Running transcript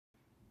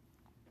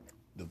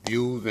The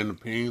views and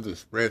opinions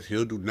expressed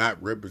here do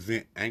not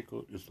represent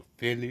Anchor, its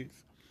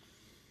affiliates,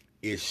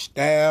 its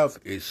staff,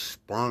 its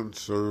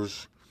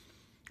sponsors,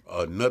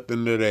 or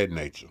nothing of that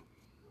nature.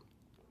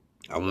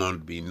 I want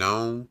to be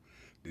known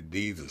that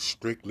these are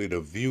strictly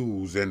the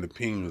views and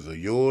opinions of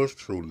yours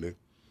truly,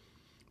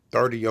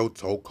 30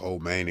 Otoko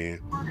Manian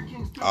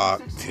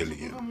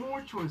Octillion.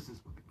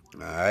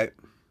 Alright?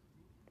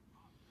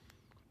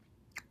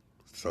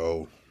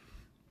 So,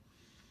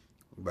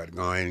 we about to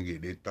go ahead and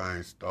get this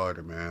thing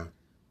started, man.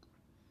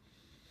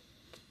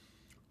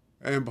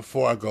 And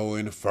before I go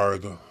any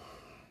further,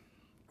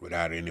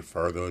 without any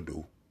further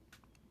ado,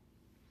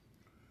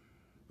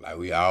 like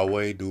we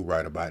always do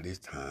right about this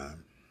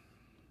time,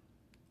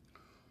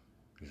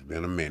 it's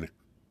been a minute.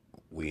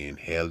 We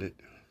inhale it.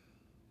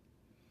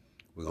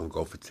 We're going to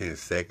go for 10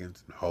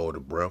 seconds and hold the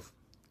breath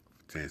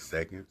for 10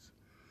 seconds.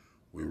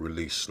 We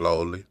release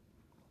slowly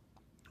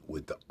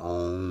with the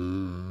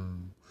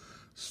Om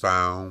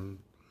sound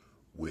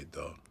with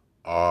the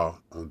R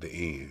on the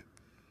end.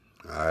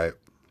 All right?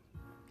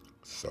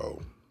 So,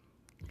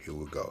 here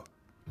we go.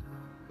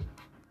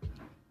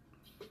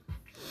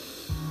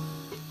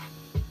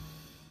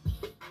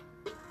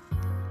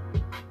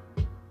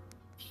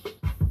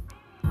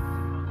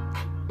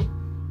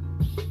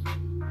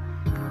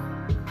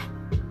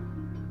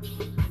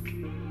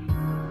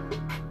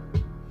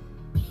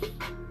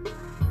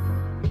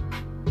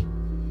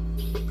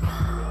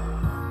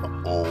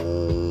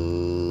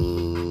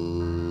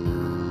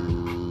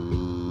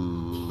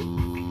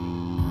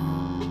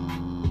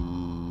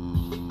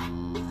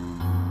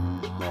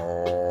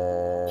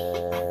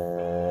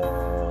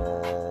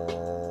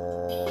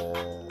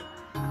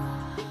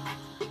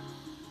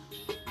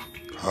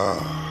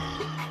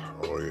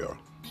 Oh, yeah.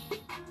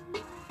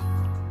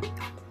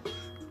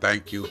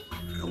 Thank you,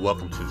 and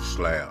welcome to the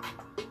slab.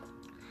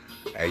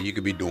 Hey, you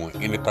could be doing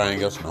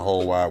anything else in the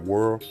whole wide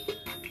world,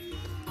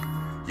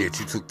 yet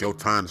you took your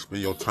time to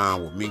spend your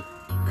time with me,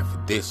 and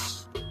for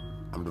this,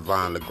 I'm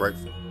divinely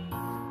grateful.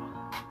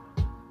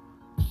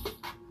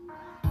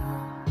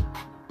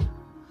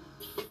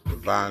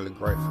 Divinely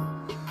grateful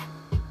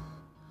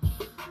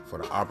for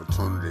the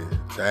opportunity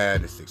to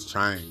have this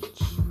exchange.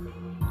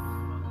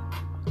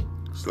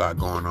 There's a lot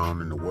going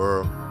on in the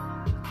world.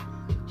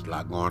 There's a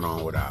lot going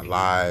on with our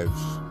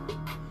lives.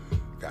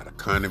 Got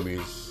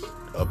economies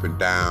up and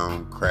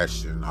down,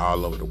 crashing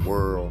all over the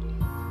world.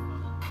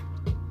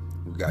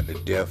 We got the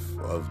death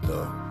of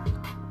the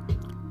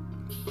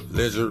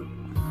lizard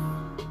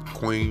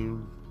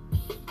queen.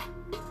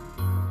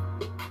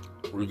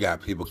 We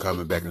got people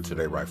coming back into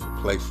their rightful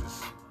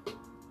places.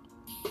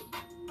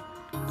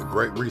 The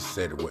Great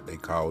Reset is what they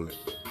call it.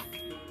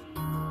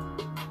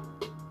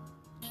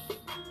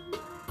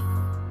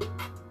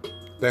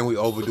 Think we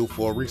overdue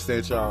for a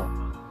reset, y'all?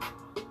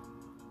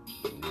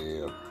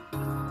 Yeah.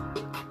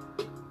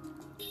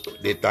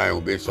 This thing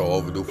will be so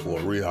overdue for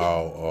a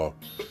rehaul or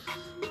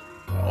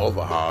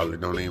overhaul.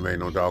 It don't even make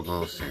no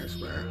doggone sense,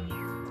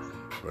 man.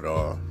 But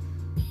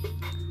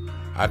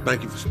I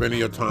thank you for spending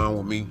your time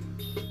with me.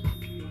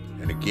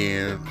 And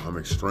again, I'm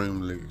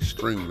extremely,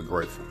 extremely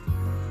grateful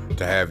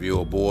to have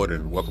you aboard,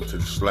 and welcome to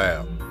the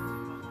slab.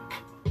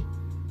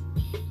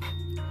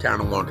 Kind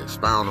of want to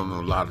expound on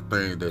a lot of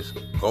things that's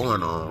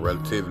going on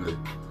relatively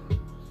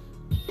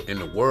in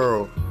the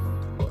world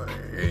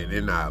and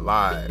in our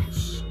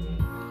lives.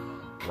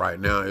 Right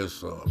now,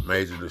 it's a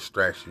major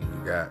distraction.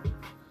 You got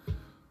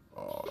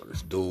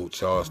this dude,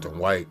 Charleston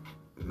White,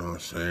 you know what I'm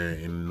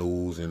saying, in the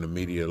news, in the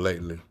media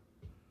lately,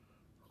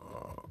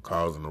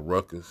 causing a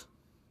ruckus.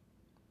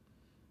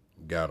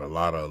 You got a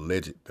lot of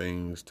alleged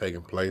things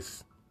taking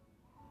place.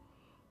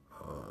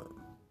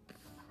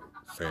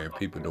 Saying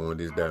people doing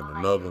this, that, and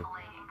another.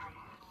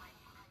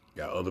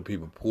 Got other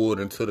people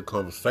pulled into the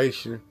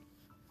conversation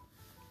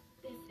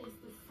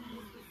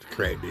to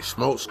create this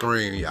smoke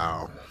screen,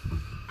 y'all.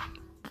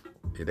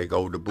 Here they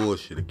go with the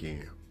bullshit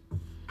again.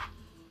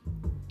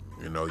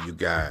 You know, you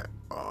got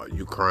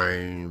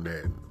Ukraine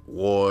and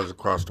wars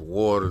across the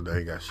water. They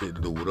ain't got shit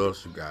to do with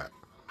us. You got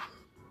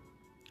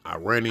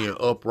Iranian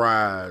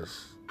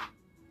uprise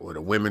where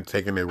the women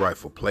taking their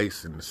rightful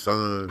place in the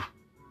sun.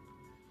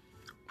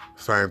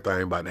 Same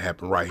thing about to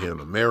happen right here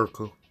in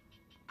America.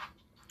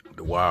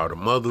 The wild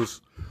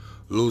mothers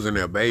losing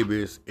their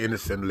babies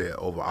innocently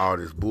over all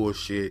this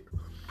bullshit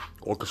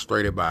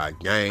orchestrated by a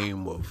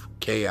game of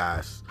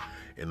chaos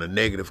and a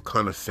negative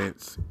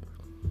conscience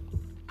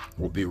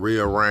will be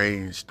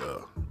rearranged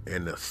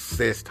and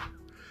assessed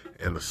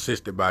and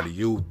assisted by the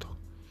youth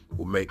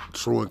will make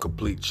true and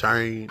complete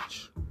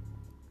change.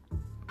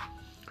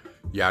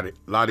 Y'all, a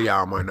lot of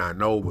y'all might not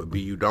know, but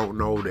you don't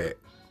know that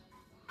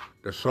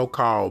the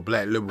so-called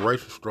black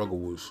liberation struggle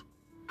was,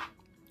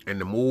 and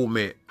the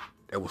movement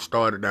that was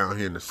started down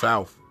here in the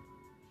South,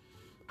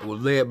 it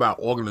was led by an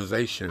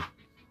organization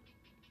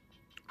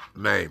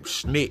named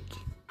SNCC.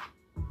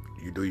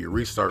 You do your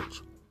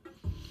research.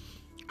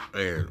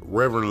 And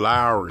Reverend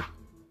Lowry,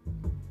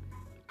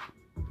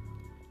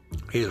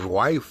 his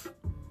wife,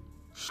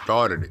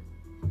 started it.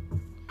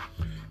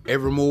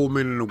 Every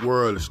movement in the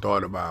world is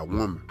started by a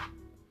woman.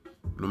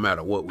 no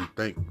matter what we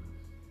think.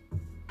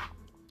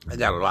 I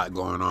got a lot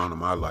going on in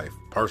my life,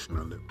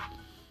 personally.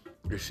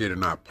 This shit is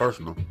not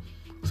personal.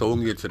 So we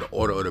can get to the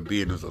order of the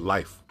business of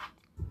life.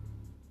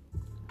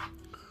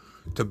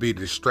 To be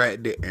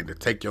distracted and to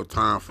take your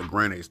time for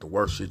granted is the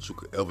worst shit you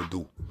could ever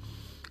do.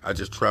 I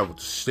just traveled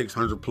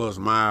 600 plus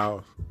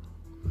miles,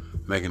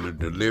 making a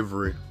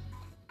delivery.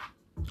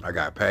 I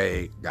got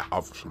paid, got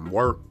offered some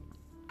work.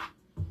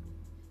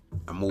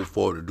 I moved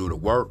forward to do the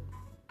work.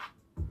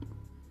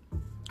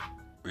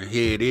 And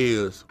here it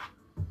is.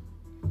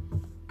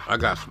 I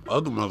got some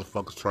other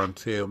motherfuckers trying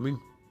to tell me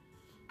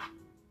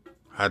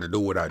how to do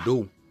what I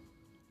do.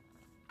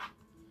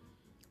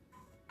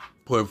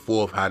 Putting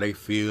forth how they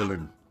feel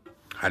and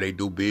how they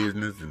do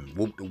business and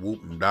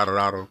whoop-de-whoop and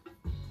da-da-da-da.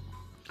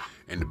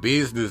 And the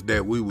business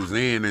that we was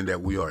in and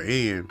that we are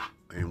in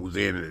and was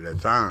in at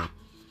that time,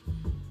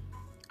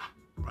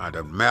 I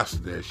done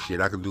mastered that shit.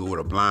 I can do it with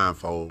a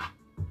blindfold.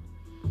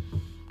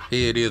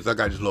 Here it is, I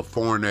got this little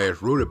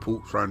foreign-ass Rudy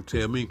Poop trying to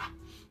tell me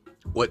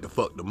what the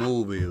fuck the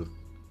move is.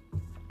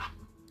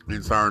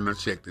 In turn, I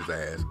checked his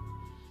ass.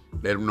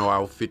 Let him know I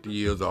was 50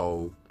 years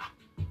old.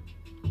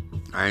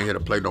 I ain't here to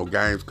play no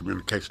games.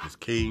 Communication is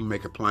king.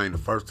 Make it plain the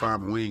first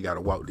time, and we ain't got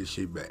to walk this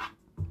shit back.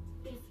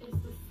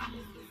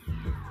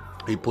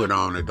 He put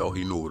on it, though.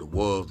 He knew what it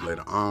was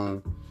later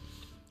on.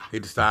 He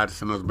decided to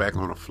send us back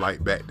on a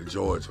flight back to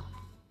Georgia.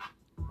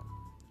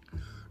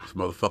 This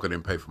motherfucker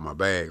didn't pay for my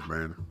bag,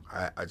 man.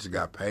 I just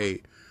got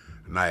paid,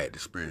 and I had to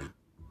spend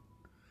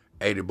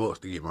 $80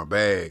 to get my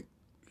bag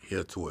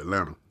here to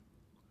Atlanta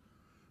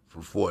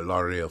from Fort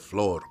Lauderdale,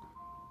 Florida.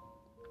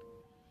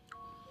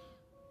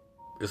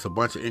 It's a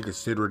bunch of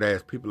inconsiderate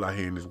ass people out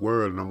here in this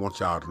world, and I want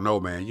y'all to know,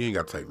 man, you ain't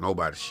got to take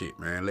nobody's shit,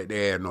 man. Let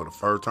their ass know the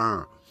first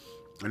time.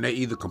 And they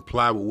either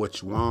comply with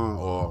what you want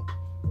or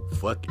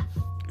fuck it.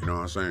 You know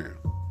what I'm saying?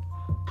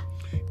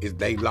 It's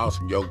they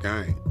lost in your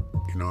game.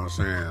 You know what I'm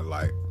saying?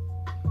 Like,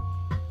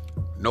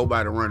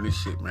 nobody run this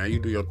shit, man. You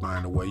do your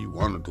thing the way you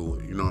want to do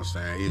it. You know what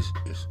I'm saying?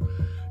 It's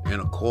in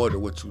accord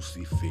with what you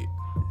see fit.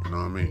 You know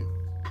what I mean?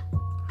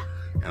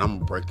 And I'm going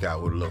to break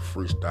out with a little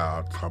freestyle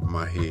off the top of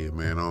my head,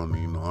 man. I don't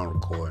even know I'm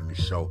recording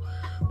this show.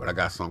 But I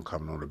got something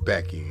coming on the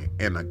back end.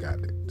 And I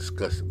got to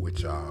discuss it with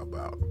y'all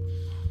about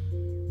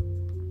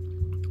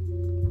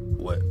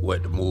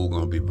what the move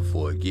going to be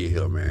before it get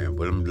here, man.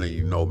 But I'm letting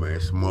you know, man,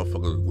 some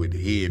motherfuckers with the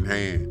head in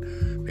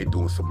hand, they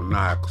doing some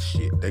maniacal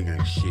shit. They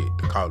ain't shit.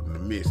 They caught in the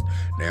mist.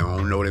 They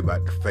don't know they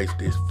about to face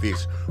this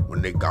fish.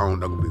 When they gone,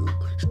 they're going to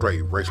be straight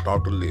erased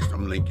off the list.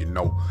 I'm letting you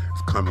know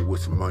it's coming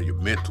with some of your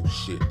mental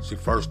shit. See,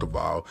 first of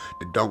all,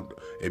 they don't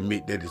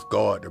admit that it's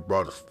God that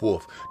brought us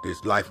forth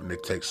this life, and they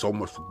take so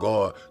much for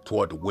God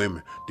toward the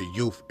women, the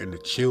youth, and the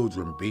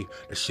children, B.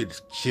 That shit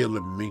is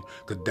killing me,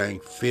 because they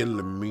ain't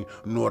feeling me.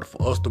 In order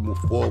for us to move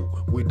forward,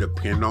 we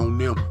depend on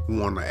them. We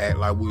want to act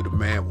like we the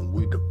man when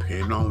we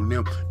depend on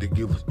them to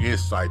give us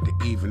insight to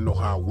even know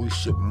how we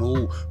should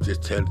move.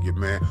 Just telling you,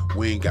 man,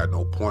 we ain't got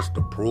no points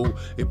to prove.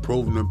 It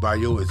proven it by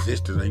your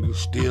existence, and you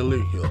still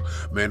in here.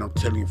 Man, I'm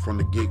telling you from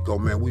the get-go,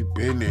 man, we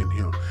been in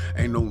here.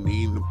 Ain't no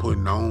need to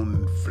putting on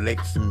and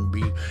flexing,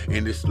 B.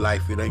 In this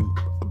life, it ain't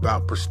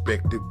about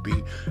perspective, B.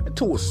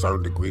 To a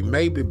certain degree,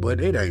 maybe,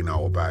 but it ain't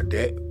all about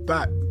that.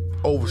 About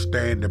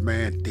overstanding,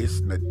 man,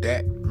 this and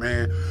that,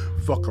 man.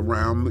 Fuck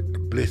around with the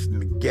bliss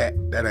and the gap.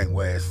 That ain't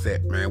where it's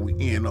at, man. We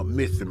end up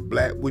missing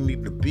black. We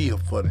need to be here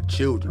for the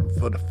children,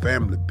 for the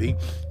family, B,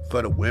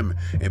 for the women,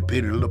 and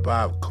building up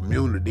our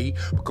community,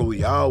 because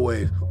we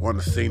always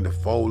want to sing the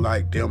fold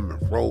like them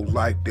and roll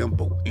like them,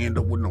 but we end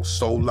up with no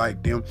soul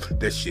like them.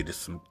 That shit is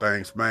some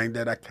things, man,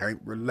 that I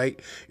can't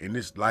relate in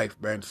this life,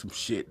 man. Some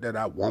shit that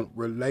I won't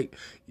relate.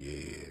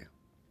 Yeah.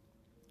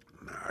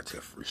 Nah, I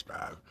just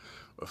freestyle.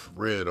 But for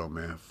real though,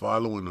 man,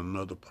 following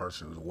another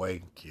person's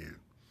way can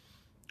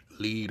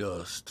lead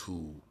us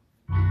to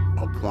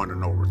a point of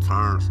no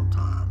return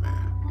sometime,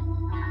 man.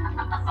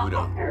 We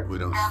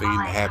done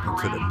seen it happen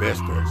to the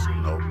best of us, you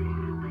know.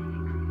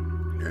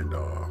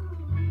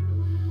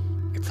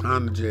 And it's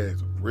time to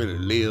just really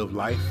live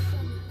life.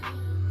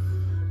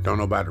 Don't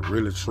nobody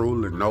really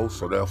truly know,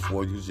 so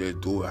therefore you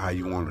just do it how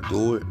you want to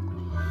do it.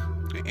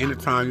 And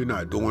anytime you're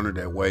not doing it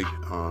that way,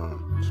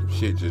 some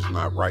shit just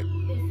not right.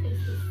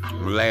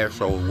 The last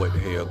show was what the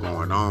hell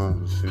going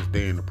on. Since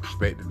then, the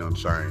perspective done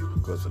changed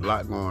because a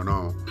lot going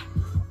on.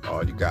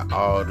 You got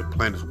all the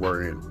planets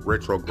were in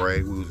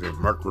retrograde. We was in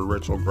Mercury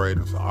retrograde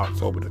until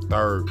October the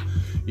 3rd.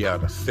 Yeah,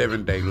 the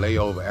 7-day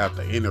layover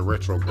after any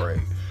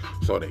retrograde.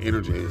 So the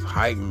energy is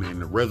heightened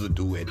and the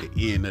residue at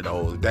the end of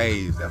those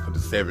days after the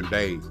 7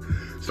 days.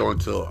 So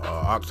until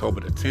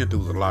October the 10th, it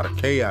was a lot of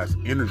chaos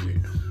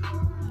energy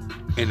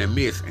in the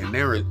midst. And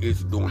there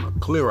it's doing a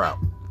clear out.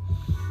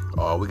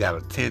 We got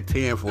a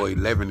 10-10 for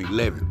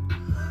 11-11.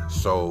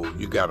 So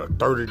you got a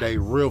 30-day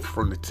rift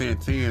from the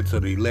 10-10 to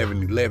the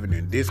 11-11,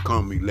 and this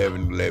come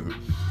 11-11.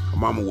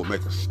 Mama will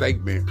make a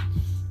statement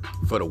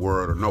for the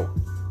world to know.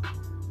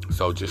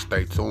 So just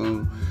stay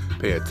tuned,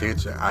 pay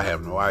attention. I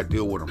have no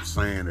idea what I'm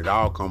saying. It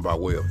all come by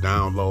way of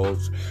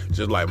downloads,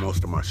 just like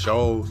most of my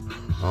shows.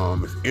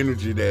 It's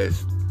energy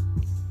that's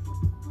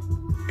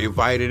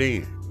invite it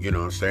in. You know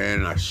what I'm saying?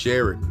 And I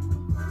share it.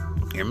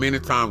 And many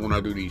times when I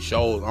do these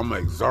shows, I'm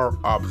an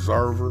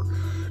observer,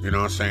 you know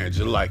what I'm saying,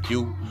 just like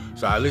you.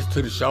 So I listen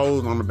to the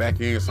shows on the back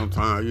end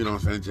sometimes, you know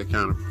what I'm saying, just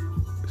kind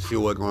of see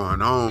what's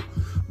going on.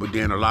 But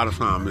then a lot of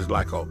times it's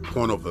like a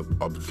point of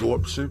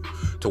absorption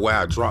to where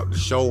I drop the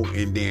show,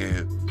 and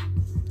then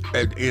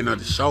at the end of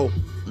the show,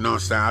 you know what I'm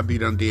saying, I be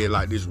done did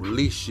like this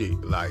release shit,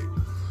 like,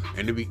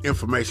 and it be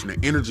information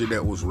and energy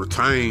that was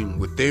retained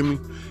within me,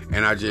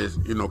 and I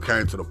just, you know,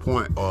 came to the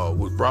point,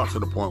 was brought to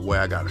the point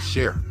where I got to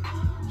share.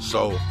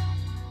 So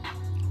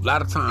a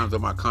lot of times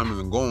in my coming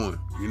and going,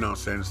 you know what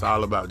I'm saying, it's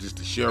all about just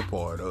the share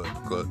part of it,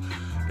 because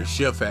the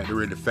share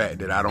factor is the fact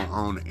that I don't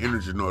own the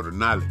energy nor the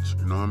knowledge,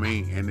 you know what I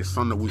mean? And it's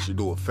something that we should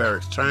do a fair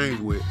exchange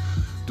with,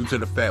 due to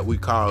the fact we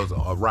cause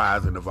a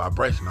rise in the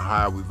vibration of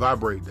how we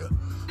vibrate. The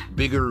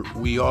bigger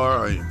we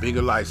are, and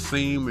bigger life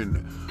seem, and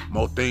the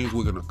more things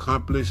we can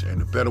accomplish,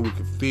 and the better we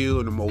can feel,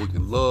 and the more we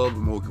can love, the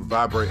more we can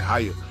vibrate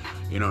higher,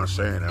 you know what I'm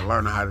saying, and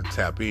learn how to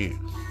tap in.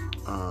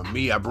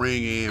 Me, I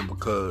bring in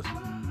because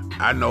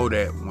I know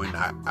that when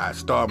I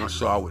start my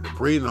show with the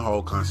breathing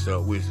hole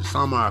concept, which is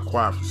something I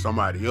acquired from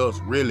somebody else,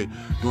 really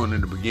doing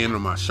in the beginning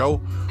of my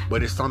show,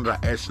 but it's something I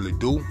actually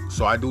do.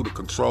 So I do the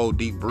controlled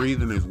deep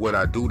breathing is what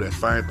I do. That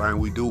same thing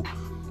we do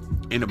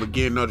in the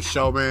beginning of the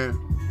show, man.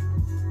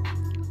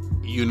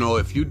 You know,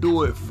 if you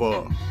do it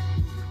for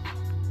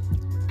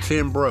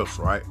 10 breaths,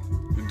 right?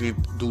 You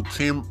do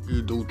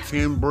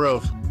 10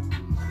 breaths,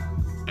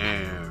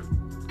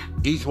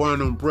 and each one of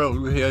them breaths,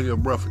 you hold your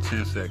breath for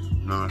 10 seconds.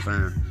 You know what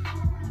I'm saying?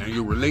 And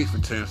you release for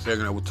 10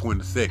 seconds, that was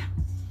 20 seconds.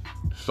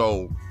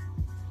 So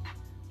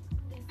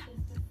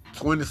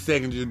 20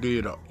 seconds you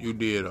did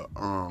a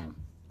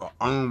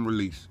arm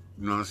release.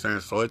 You know what I'm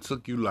saying? So it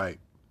took you like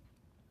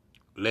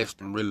less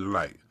than really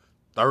like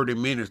 30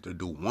 minutes to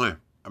do one.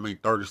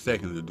 30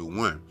 seconds to do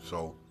one.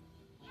 So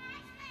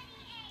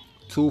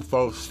 2,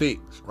 4,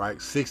 6,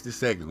 right? 60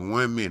 seconds,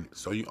 1 minute.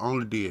 So you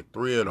only did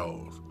 3 of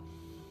those.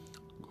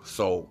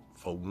 So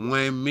for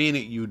 1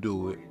 minute you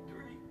do it.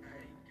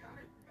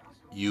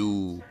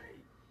 You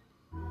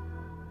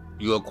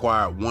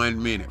acquired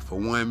 1 minute. For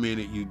 1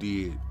 minute, you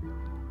did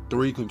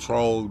 3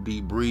 controlled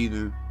deep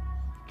breathing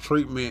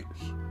treatments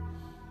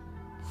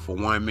for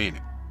 1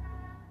 minute.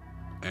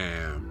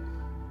 And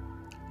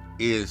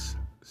it's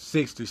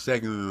 60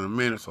 seconds in a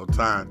minute, so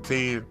time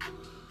 10.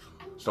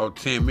 So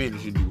 10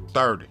 minutes, you do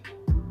 30.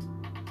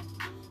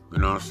 You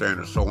know what I'm saying?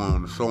 And so on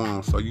and so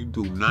on. So you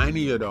do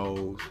 90 of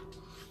those,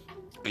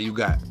 and you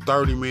got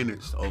 30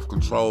 minutes of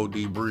controlled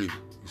deep breathing.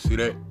 You see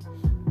that?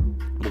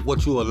 But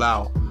what you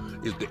allow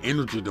is the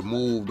energy to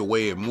move the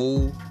way it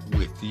moves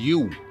with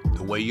you.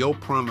 The way your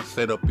prana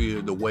setup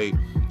is, the way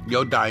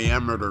your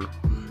diameter,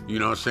 you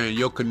know what I'm saying,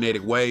 your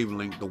kinetic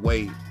wavelength, the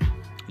way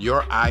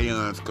your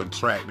ions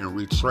contract and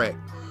retract,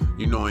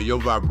 you know, and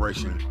your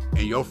vibration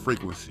and your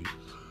frequency.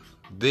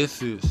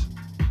 This is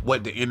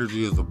what the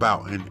energy is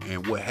about.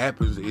 And what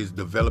happens is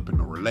developing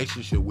a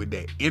relationship with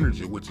that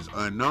energy, which is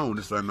unknown.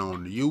 It's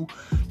unknown to you.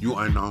 You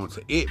unknown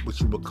to it, but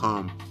you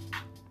become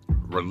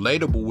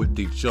relatable with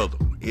each other.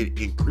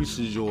 It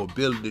increases your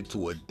ability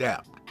to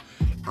adapt.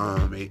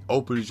 It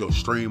opens your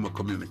stream of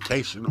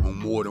communication on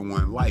more than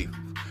one life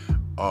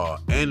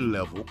and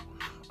level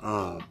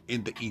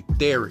in the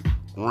etheric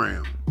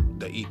realm.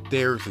 The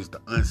etheric is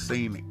the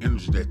unseen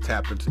energy that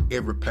taps into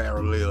every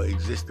parallel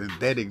existence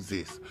that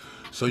exists.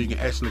 So you can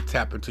actually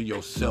tap into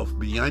yourself,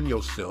 beyond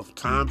yourself,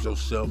 times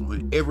yourself,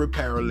 in every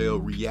parallel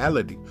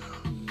reality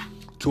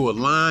to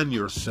align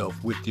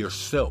yourself with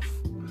yourself.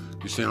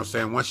 You see what I'm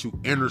saying? Once you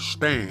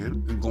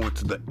understand and go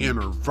into the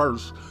inner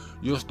verse,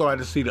 you'll start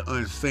to see the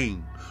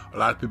unseen. A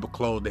lot of people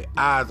close their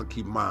eyes and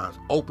keep minds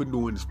open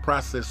during this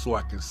process, so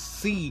I can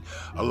see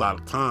a lot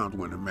of times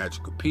when the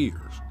magic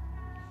appears.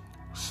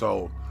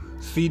 So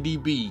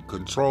CDB,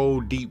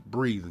 controlled deep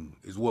breathing,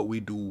 is what we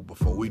do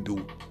before we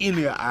do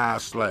any of our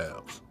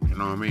slabs. You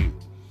know what I mean?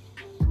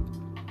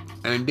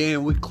 And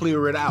then we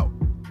clear it out.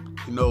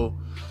 You know,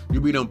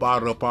 you be done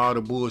bottled up all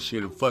the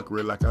bullshit and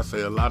fuckery, like I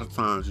say a lot of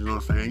times, you know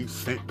what I'm saying? You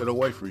sent it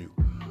away from you.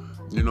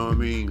 You know what I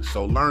mean?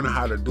 So learning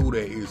how to do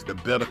that is to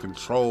better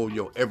control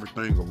your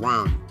everything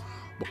around you,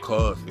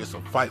 because it's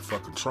a fight for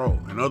control.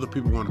 And other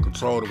people want to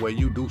control the way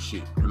you do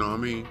shit. You know what I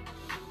mean?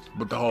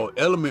 But the whole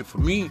element for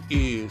me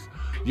is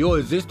your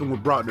existence was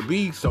brought to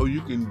be so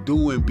you can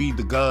do and be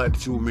the God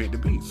that you were meant to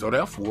be. So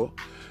therefore,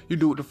 you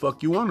do what the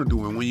fuck you want to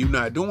do. And when you're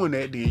not doing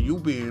that, then you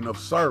being of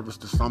service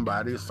to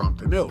somebody or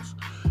something else.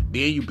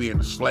 Then you being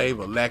a slave,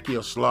 a lackey,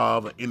 a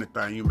slave, or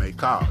anything you may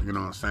call. You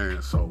know what I'm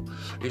saying? So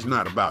it's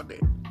not about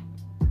that.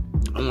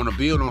 I want to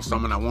build on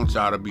something. I want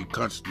y'all to be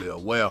consciously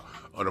aware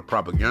of the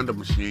propaganda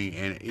machine,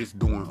 and it's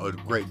doing a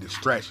great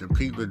distraction.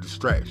 Peep the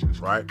distractions,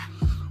 right?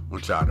 I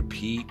want y'all to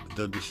peep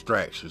the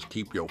distractions.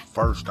 Keep your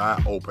first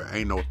eye open.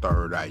 Ain't no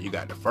third eye. You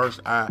got the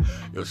first eye,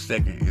 your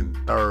second and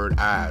third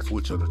eyes,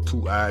 which are the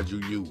 2 eyes you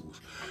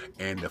use.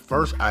 And the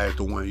first eye is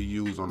the one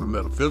you use on the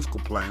metaphysical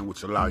plane,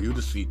 which allow you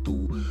to see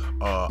through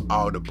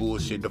all the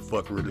bullshit, the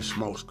fuckery, the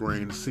smoke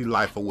screen, to see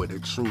life for what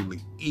it truly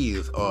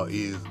is or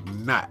is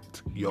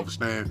not. You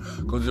understand?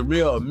 Because a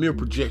mere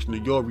projection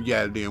of your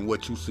reality and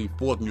what you see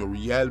forth in your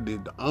reality,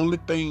 the only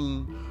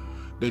thing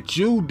that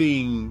you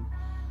deem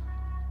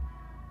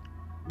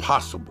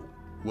possible,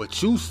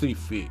 what you see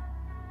fit,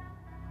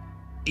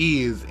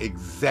 is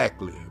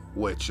exactly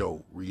what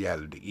your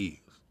reality is.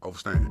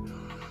 Understand?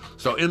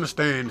 So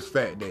understand this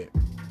fact that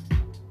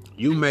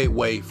you may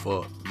wait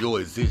for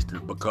your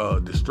existence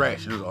because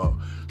distractions are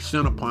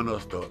sent upon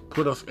us to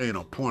put us in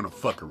a point of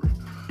fuckery.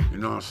 You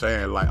know what I'm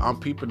saying? Like, I'm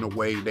peeping the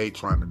way they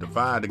trying to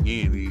divide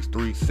again these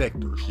three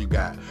sectors. You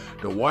got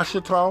the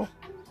Washita,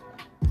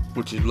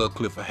 which is Lil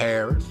Clifford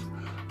Harris.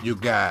 You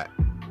got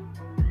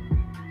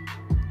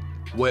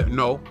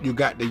you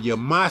got the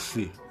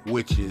Yamasi,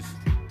 which is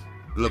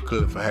Lil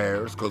Clifford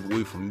Harris, because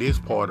we from this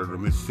part of the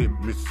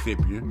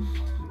Mississippian.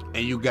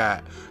 And you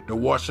got the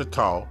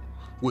Washita,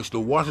 which the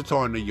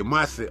Washita and the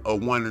Yamasi are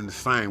one and the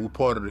same. We're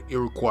part of the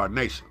Iroquois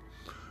Nation.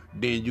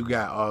 Then you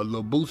got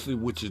Lil Boosie,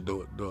 which is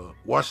the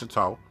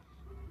Washita.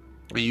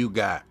 And you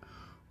got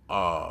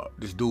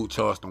this dude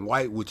Charleston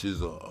White, which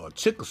is a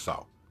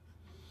Chickasaw.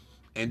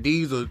 And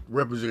these are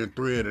representing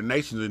three of the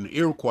nations in the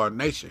Iroquois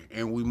Nation.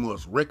 And we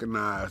must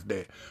recognize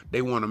that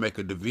they want to make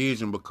a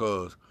division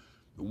because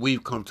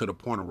we've come to the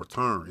point of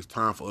return. It's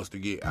time for us to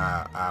get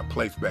our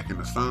place back in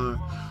the sun,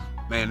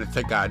 man, to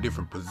take our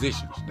different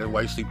positions. That's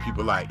why you see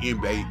people like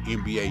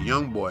NBA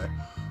Youngboy,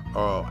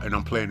 and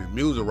I'm playing his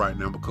music right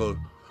now because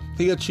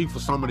he a chief for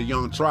some of the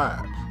young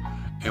tribes.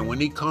 And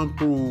when he come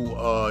through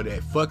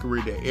that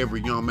fuckery that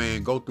every young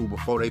man go through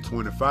before they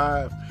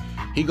 25,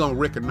 he gonna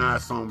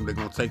recognize something that's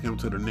gonna take him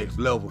to the next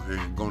level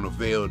and gonna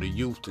veil the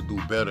youth to do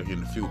better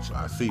in the future.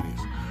 I see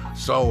this.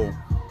 So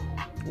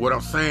what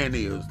I'm saying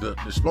is the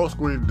smoke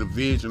screen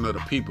division of the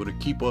people to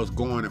keep us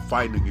going and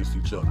fighting against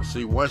each other.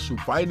 See, once you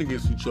fighting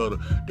against each other,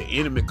 the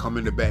enemy come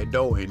in the back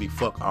door and he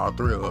fuck all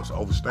three of us.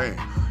 Understand?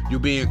 You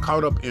being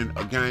caught up in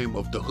a game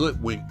of the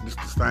hoodwink. It's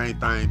the same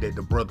thing that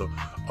the brother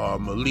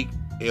Malik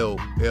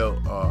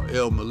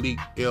Malik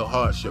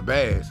Hart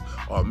Shabazz,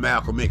 or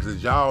Malcolm X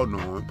as y'all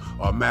know him,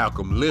 or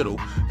Malcolm Little.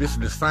 This is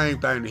the same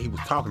thing that he was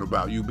talking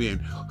about. You been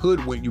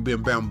hoodwinked, you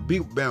been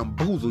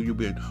bamboozled, you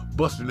been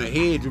busting the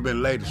head, you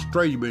been laid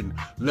astray, you been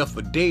left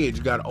for dead.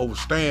 You gotta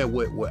understand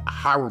what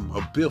Hiram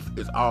Abiff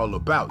is all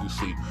about. You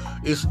see,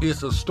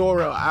 it's a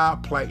story of our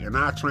plight and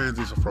our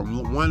transition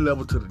from one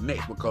level to the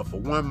next, because for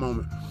one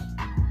moment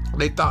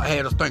they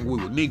had us thinking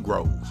we were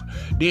Negroes.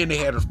 Then they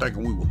had us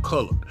thinking we were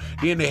colored.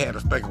 Then they had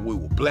us thinking we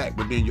were black.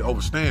 But then you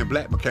understand,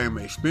 black became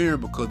an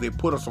experience because they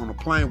put us on a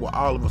plane where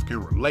all of us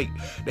can relate.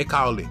 They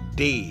call it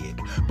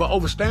dead. But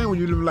understand, when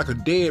you live like a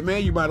dead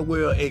man, you might as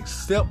well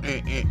accept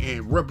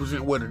and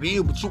represent what it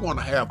is. But you want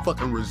to have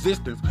fucking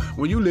resistance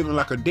when you living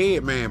like a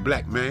dead man,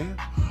 black man.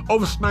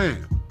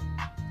 Understand,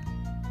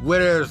 where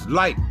there's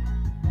light,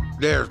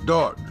 there's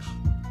darkness.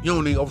 You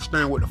don't even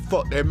understand what the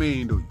fuck that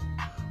mean, do you?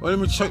 Well, let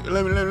me chirp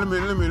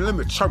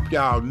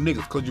y'all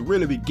niggas, cause you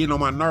really be getting on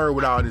my nerve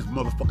with all this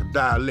motherfucking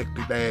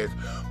dialectic ass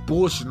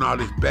bullshit and all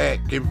this back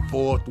and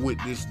forth with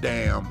this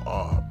damn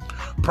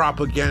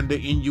propaganda,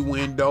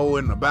 innuendo,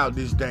 and about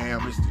this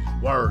damn, it's this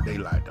word they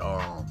like,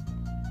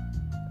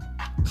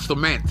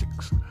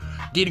 semantics.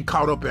 Getting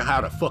caught up in how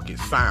the fuck it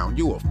sound.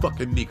 You a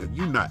fucking nigga.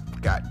 You not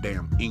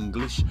goddamn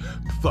English.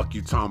 The fuck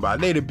you talking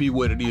about? Let it be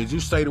what it is. You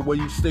say the way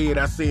you say it,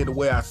 I say it the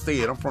way I say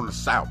it. I'm from the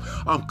South.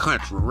 I'm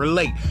country.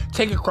 Relate.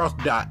 Take it across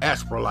the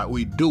diaspora like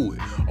we do it.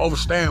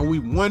 Understand, we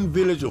one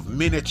village of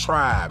many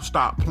tribes.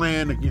 Stop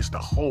playing against the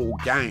whole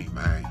game,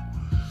 man.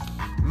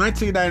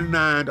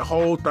 1999, the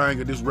whole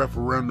thing of this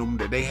referendum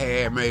that they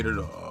had made it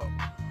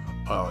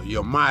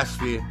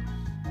Yamasi,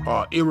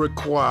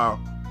 Iroquois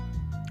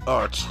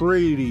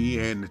treaty,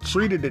 and the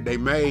treaty that they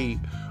made,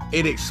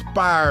 it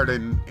expired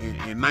in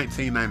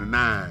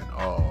 1999,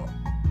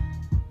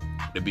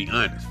 to be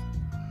honest.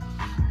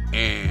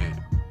 And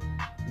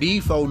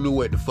these folks knew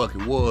what the fuck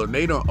it was, and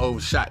they done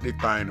overshot this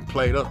thing and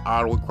played us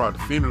all the way across the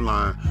finish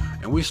line,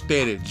 and we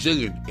started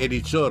jigging at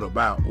each other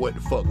about what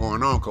the fuck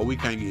going on, because we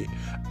can't get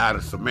out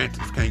of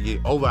semantics, can't get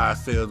over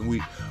ourselves, and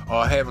we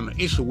are having an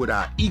issue with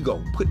our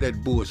ego. Put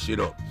that bullshit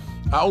up.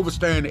 I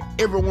understand that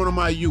every one of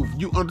my youth,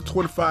 you under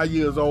 25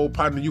 years old,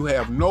 partner, you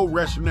have no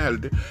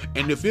rationality.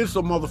 And if it's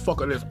a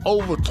motherfucker that's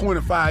over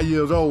 25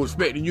 years old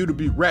expecting you to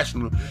be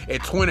rational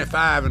at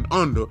 25 and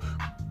under,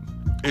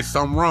 it's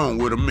something wrong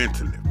with them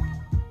mentally.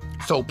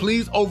 So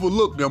please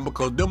overlook them,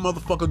 because them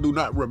motherfuckers do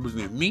not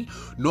represent me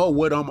nor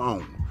what I'm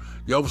on.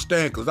 You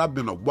understand? Because I've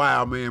been a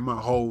wild man my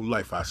whole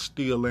life. I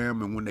still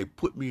am. And when they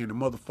put me in the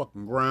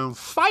motherfucking ground,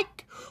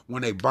 psych,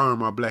 when they burn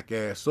my black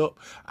ass up,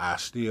 I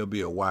still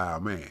be a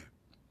wild man.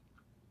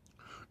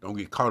 Don't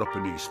get caught up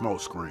in these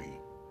smoke screens.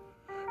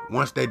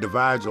 Once they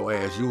divide your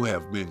ass, you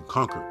have been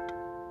conquered.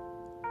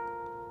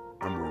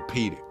 I'm going to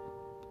repeat it.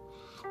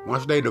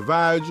 Once they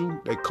divide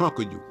you, they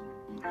conquer you.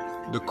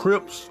 The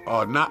Crips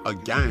are not a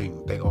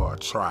gang, they are a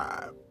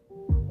tribe.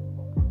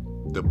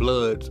 The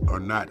Bloods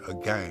are not a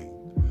gang.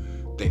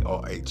 they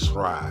are a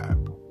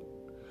tribe.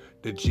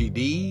 The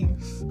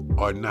GDs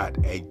are not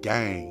a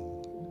gang.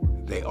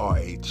 They are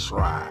a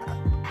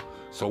tribe.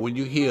 So when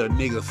you hear a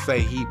nigga say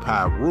he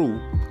Pyru,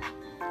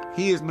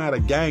 he is not a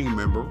gang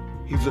member.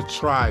 He's a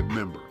tribe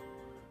member.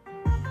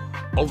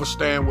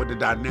 Understand what the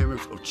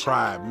dynamics of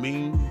tribe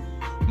mean.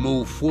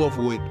 Move forth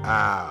with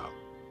our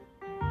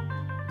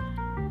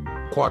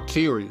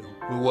criteria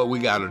with what we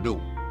got to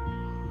do.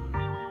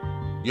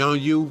 Young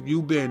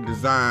you've been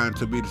designed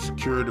to be the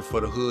security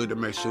for the hood, to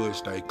make sure it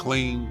stay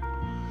clean,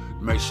 to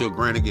make sure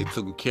granny get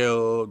taken care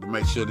of, to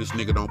make sure this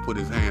nigga don't put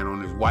his hand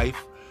on his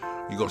wife.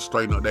 You gonna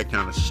straighten up that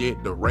kind of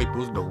shit. The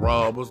rapers, the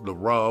robbers, the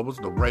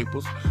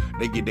rapers,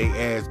 they get their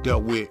ass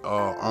dealt with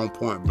on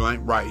point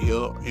blank right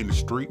here in the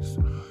streets.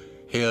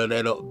 Hell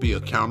that up, be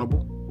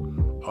accountable.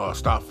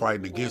 Stop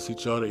fighting against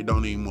each other. It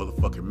don't even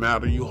motherfucking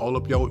matter. You hold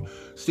up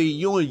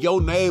you in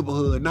your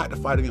neighborhood, not to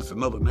fight against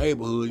another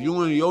neighborhood.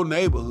 You in your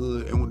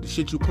neighborhood, and with the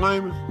shit you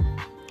claiming,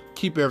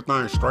 keep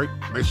everything straight.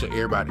 Make sure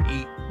everybody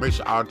eat. Make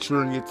sure our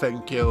children get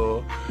taken care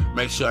of.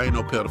 Make sure ain't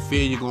no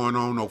pedophilia going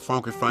on, no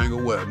funky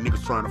finger where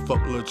niggas trying to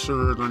fuck little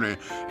children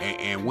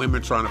and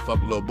women trying to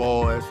fuck little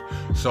boys.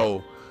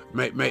 So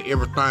make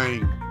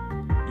everything,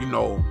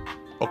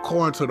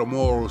 according to the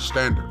moral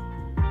standard.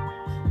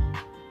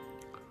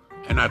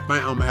 And I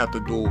think I'm gonna have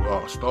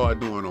to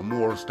start doing a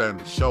moral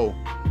standard show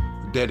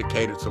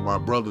dedicated to my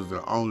brothers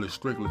and only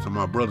strictly to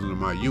my brothers and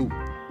my youth.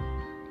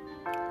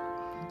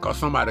 Cause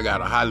somebody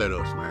gotta holler at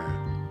us,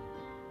 man.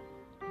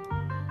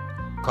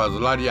 Cause a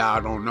lot of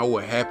y'all don't know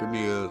what happened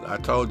is, I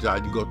told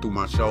y'all, you go through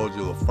my shows,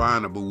 you'll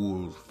find it, but we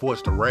was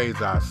forced to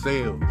raise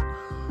ourselves,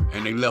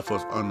 and they left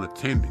us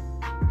unattended.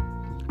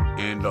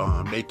 And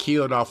they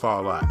killed off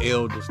all our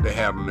elders. They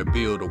had them to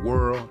build the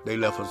world. They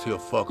left us here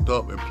fucked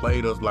up and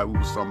played us like we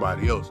was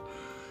somebody else.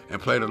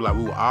 And played us like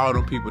we were all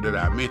them people that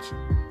I mentioned.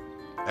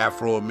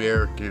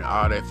 Afro-American,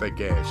 all that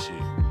fake ass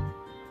shit.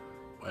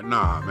 But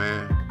nah,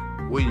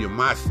 man. We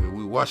Yamasi,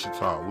 we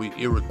Washita, we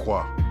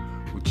Iroquois,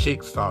 we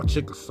Chickasaw,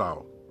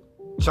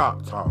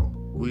 Choctaw.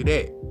 We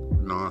that. You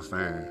know what I'm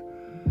saying?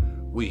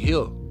 We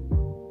here.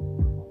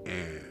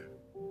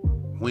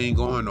 And we ain't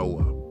going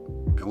nowhere.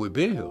 And we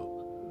been here.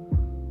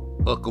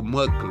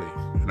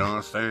 Uckamuckly, you know what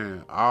I'm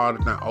saying? All the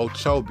time,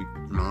 Ochobi,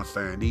 you know what I'm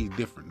saying? These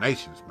different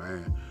nations,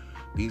 man.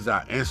 These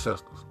are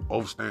ancestors.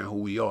 Understand who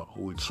we are,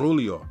 who we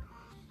truly are.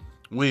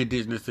 We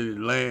indigenous to the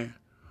land.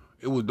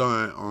 It was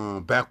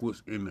done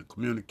backwards in the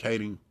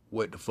communicating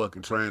what the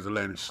fucking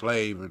transatlantic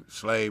slave and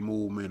slave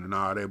movement and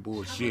all that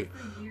bullshit,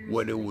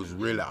 what it was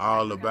really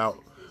all about.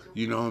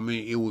 You know what I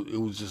mean? It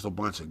was just a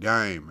bunch of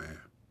game, man.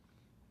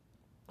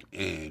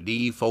 And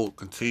these folk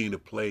continue to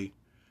play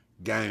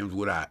games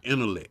with our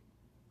intellect.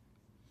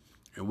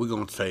 And we're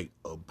going to take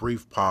a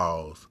brief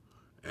pause,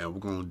 and we're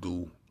going to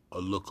do a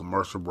little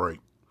commercial break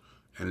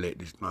and let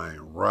this thing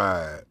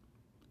ride.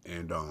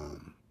 And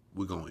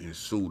we're going to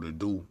ensue to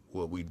do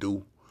what we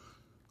do,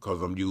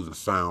 because I'm using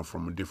sound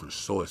from a different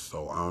source,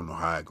 so I don't know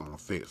how it's going to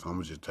fit. So I'm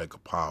going to just take a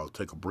pause,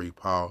 take a brief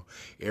pause.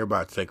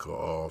 Everybody take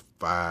a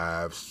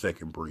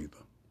 5-second breather.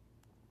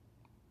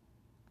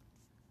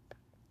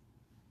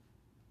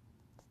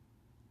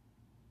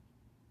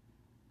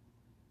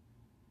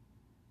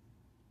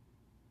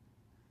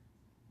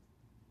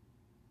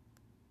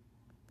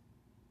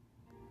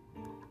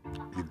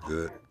 You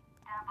good?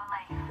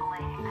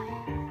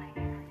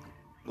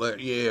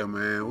 But yeah,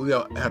 man, we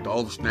have to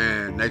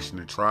understand nation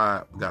and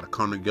tribe. We got to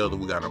come together.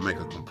 We got to make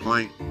a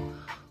complaint.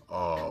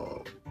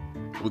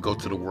 We go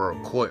to the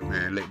world court,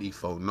 man. Let these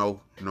folks know.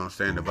 You know what I'm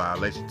saying? The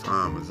violation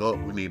time is up.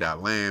 We need our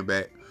land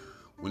back.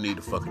 We need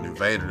the fucking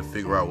invader to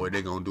figure out what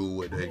they're going to do,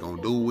 what they're going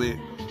to do with.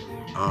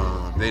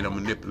 They done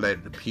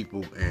manipulated the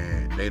people,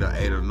 and they done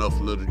ate enough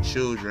little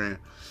children.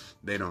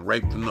 They done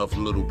raped enough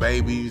little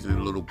babies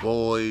and little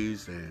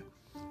boys, and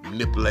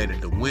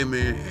manipulated the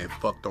women, and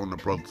fucked on the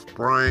brothers'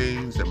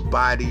 brains and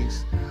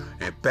bodies,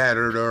 and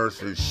battered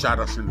us and shot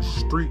us in the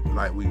street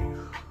like we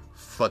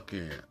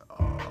fucking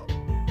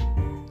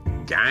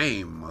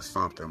game or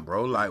something,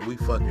 bro. Like we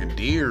fucking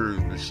deers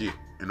and shit.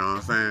 You know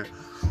what I'm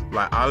saying?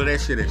 Like all of that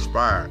shit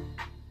expired.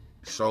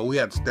 So we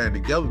have to stand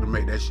together to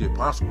make that shit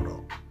possible,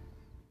 though.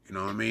 You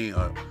know what I mean?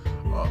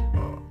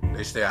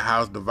 They say a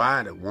house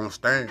divided won't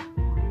stand.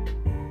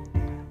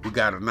 We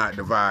gotta not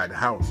divide the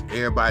house.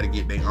 Everybody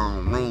get their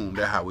own room.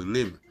 That's how we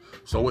living.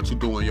 So what you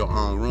do in your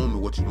own room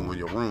and what you do in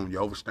your room, you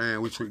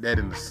understand? We treat that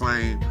in the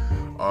same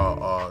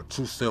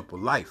true simple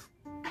life.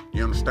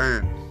 You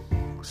understand?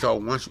 So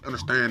once you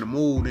understand the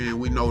move, then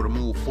we know to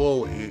move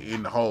forward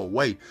in the whole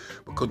way,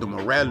 because the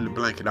morality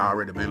blanket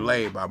already been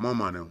laid by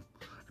Mama and them.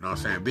 You know what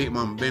I'm saying? Big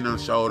Mama been on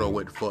showed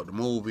what the fuck the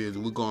move is,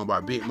 and we going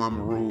by Big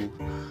Mama rules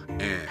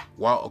and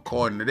walk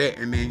according to that.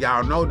 And then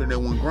y'all know that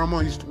when Grandma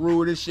used to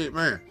rule this shit,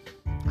 man,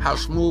 how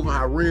smooth and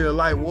how real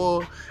life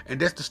was, and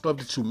that's the stuff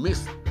that you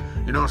missing.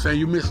 You know what I'm saying?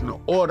 You missing the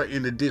order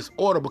in the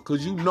disorder,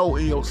 because you know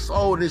in your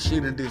soul this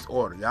shit in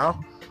disorder, y'all.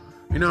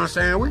 You know what I'm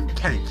saying? We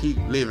can't keep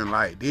living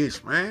like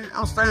this, man.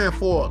 I'm saying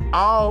for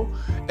all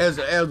as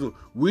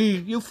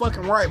you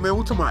fucking right, man.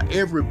 We talking about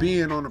every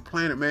being on the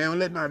planet, man.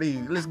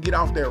 Let's get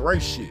off that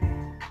race shit.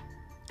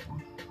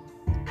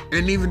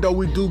 And even though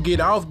we do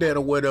get off that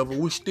or whatever,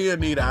 we still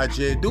need our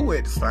just do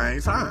at the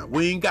same time.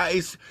 We ain't got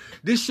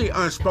this shit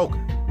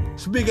unspoken.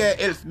 It's a big ass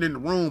elephant in the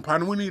room,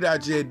 partner. We need our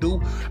just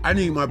do. I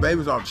need my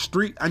babies off the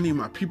street. I need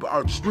my people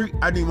out the street.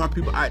 I need my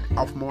people out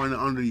off more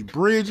under these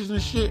bridges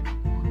and shit.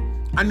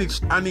 I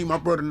need my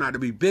brother not to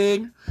be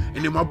begging.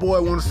 And then my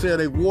boy want to sell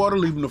their water,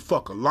 leave them the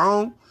fuck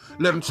alone.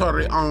 Let them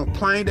charter their own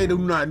plane. They do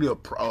not need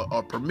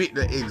a permit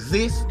to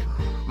exist.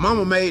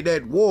 Mama made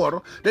that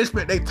water. They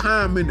spent their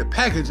time in the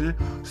packaging.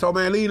 So,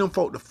 man, leave them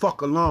folk the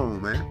fuck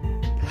alone,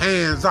 man.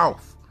 Hands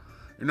off.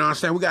 You know what I'm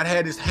saying? We got to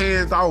have this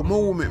hands-off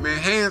movement, man.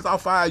 Hands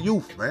off our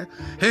youth, man.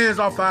 Hands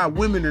off our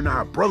women and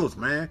our brothers,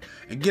 man.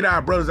 And get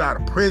our brothers out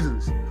of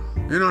prisons.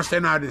 You know what I'm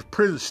saying? Out of this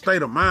prison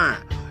state of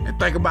mind. And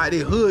think about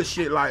this hood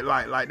shit like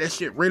that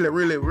shit really,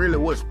 really, really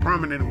what's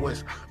prominent and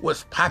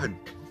what's popping.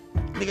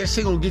 Nigga, that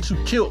shit gonna get you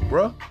killed,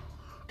 bruh.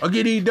 Or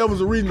get these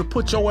devils a reason to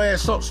put your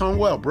ass up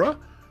somewhere, bruh.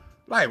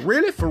 Like,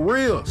 really? For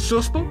real,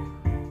 sister?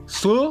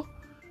 Sir?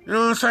 You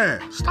know what I'm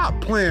saying?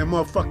 Stop playing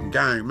motherfucking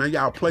game, man.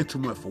 Y'all play too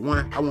much for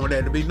one. I want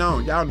that to be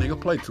known. Y'all nigga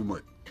play too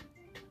much.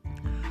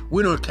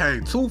 We done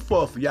came too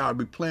far for y'all to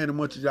be playing as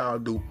much as y'all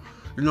do.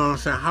 You know what I'm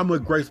saying? How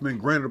much grace been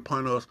granted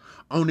upon us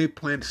on this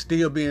planet,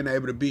 still being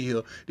able to be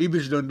here. These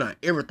bitches done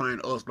everything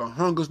to us. Done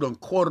hung us, done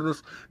quartered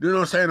us. You know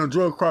what I'm saying? Done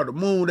drove across the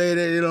moon.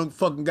 They done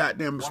fucking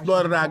goddamn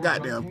exploited our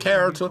goddamn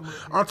character.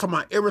 I'm talking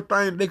about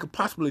everything they could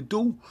possibly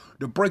do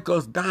to break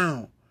us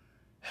down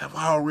have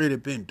already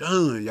been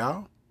done,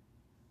 y'all.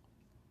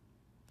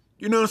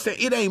 You know what I'm saying?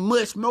 It ain't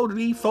much more than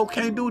these folk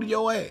can't do to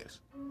your ass.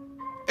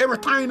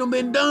 Everything done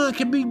been done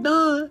can be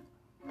done.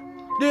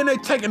 Then they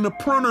taking the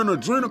prana and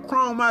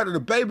adrenochrome out of the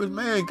babies,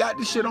 man. Got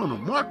this shit on the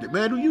market,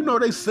 man. Do you know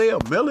they sell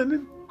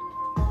melanin?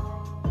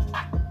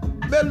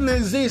 Melanin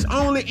exists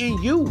only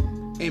in you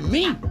and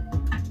me.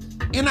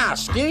 In our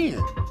skin,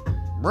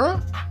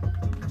 bruh.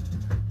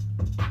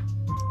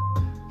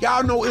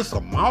 Y'all know it's a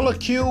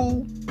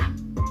molecule.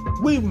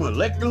 We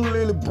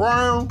molecularly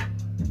brown.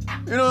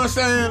 You know what I'm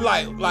saying?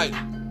 Like,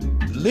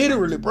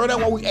 literally, bro.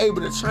 That's why we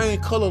able to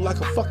change color like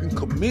a fucking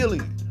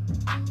chameleon.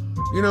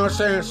 You know what I'm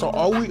saying? So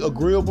are we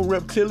agreeable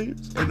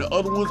reptilians? And the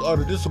other ones are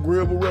the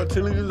disagreeable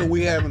reptilians? And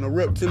we having a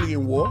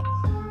reptilian war?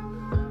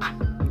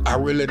 I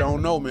really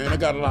don't know, man. I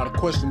got a lot of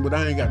questions, but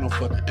I ain't got no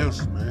fucking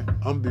answers, man.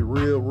 I'm gonna be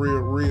real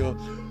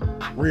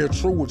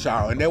true with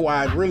y'all. And that's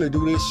why I really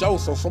do this show,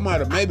 so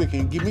somebody maybe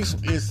can give me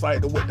some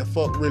insight to what the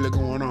fuck really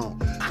going on.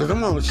 Cause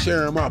I'm only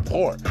sharing my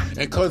part.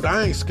 And cause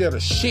I ain't scared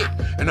of shit.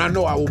 And I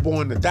know I was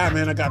born to die,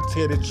 man. I gotta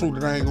tell the truth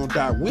that I ain't gonna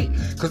die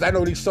with. Cause I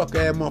know these sucker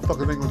ass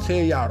motherfuckers ain't gonna tell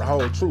y'all the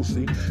whole truth,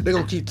 see? They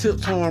gonna keep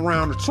tiptoeing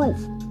around the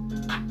truth.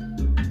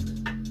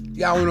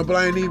 Y'all wanna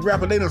blame these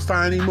rappers? They done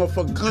signed these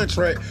motherfucking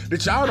contracts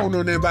that y'all don't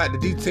know nothing about the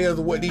details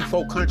of what these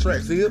folk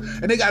contracts is.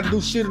 And they gotta do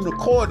shit in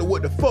accord to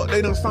what the fuck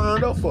they done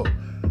signed up for. A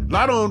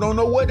lot of them don't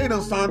know what they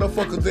done signed up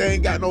for because they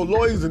ain't got no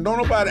lawyers and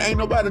ain't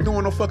nobody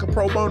doing no fucking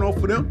pro bono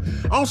for them.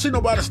 I don't see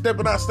nobody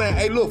stepping out saying,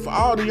 hey, look, for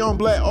all the young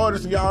black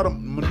artists and y'all the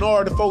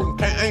minority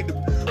folks ain't the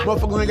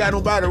motherfuckers ain't got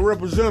nobody to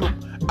represent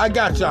them, I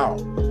got y'all.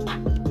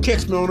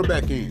 Catch me on the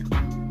back end.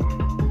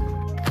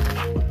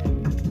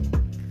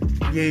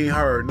 You ain't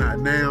heard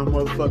not damn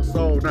motherfucking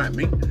soul, not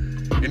me.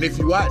 And if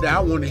you out there, I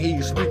want to hear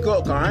you speak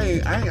up, cause I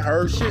ain't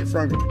heard shit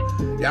from you.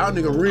 Y'all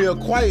nigga real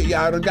quiet.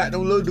 Y'all done got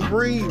them little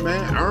degrees,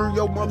 man. Earn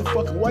your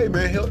motherfucking way,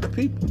 man. Help the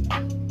people.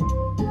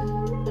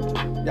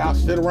 Y'all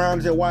sit around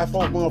and just white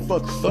folk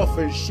motherfuckers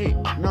suffer and shit. You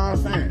know what I'm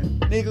saying?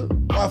 Nigga,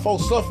 white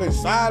folk suffer in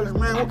silence,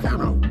 man. What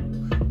kind of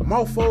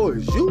mofo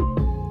is you?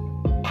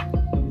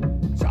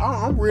 So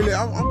I'm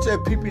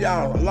just peeping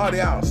y'all, a lot of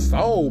y'all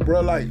soul,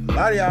 bro. Like, a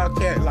lot of y'all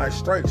can't, like,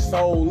 straight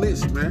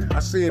soulless, man. I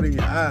see it in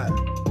your eyes.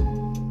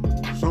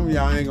 Some of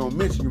y'all ain't gonna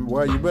mention you,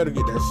 boy. You better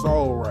get that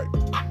soul right.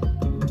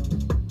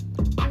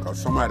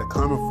 Cause somebody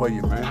coming for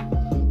you,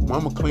 man.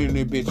 Mama cleaning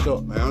that bitch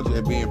up, man. I'm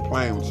just being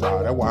plain with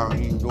y'all. That's why I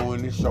ain't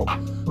doing this show.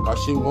 Cause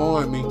she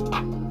warned me.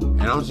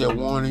 And I'm just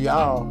warning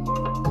y'all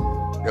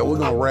that we're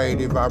gonna raise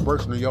this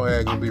vibration and your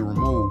ass gonna be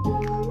removed.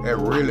 That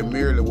really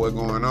merely what's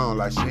going on.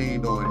 Like, she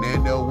ain't doing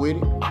nothing else with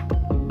it.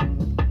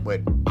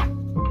 But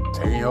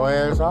taking your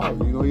ass off.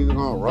 You either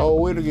gonna roll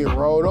with it or get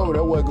rolled over.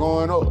 That's what's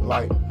going on.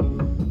 Like,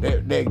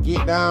 that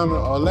get down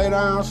or lay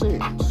down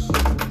shit.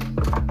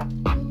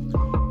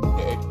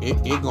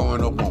 It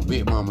going up on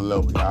Big Mama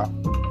level, y'all.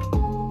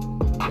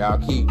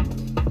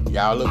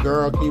 Y'all little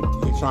girl keep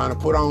trying to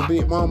put on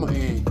Big Mama,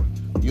 and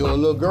you're a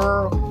little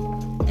girl,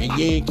 and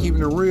you ain't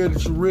keeping it real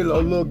that you really a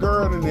little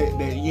girl, and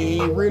that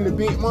you ain't really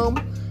Big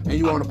Mama, and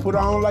you want to put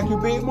on like you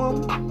Big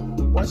Mama.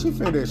 Why she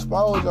finna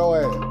expose your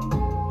ass?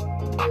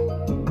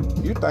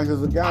 You think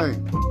it's a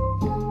game?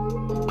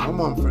 My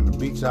mama finna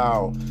beat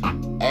y'all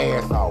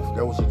ass off.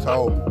 That's what she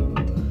told me.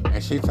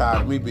 And she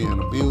tired of me being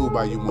abused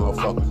by you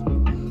motherfuckers.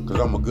 Cause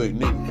I'm a good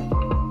nigga. You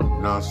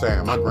know what I'm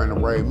saying? My granny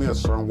raised me a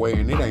certain way,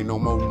 and it ain't no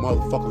more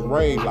motherfuckers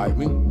raised like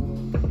me. You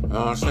know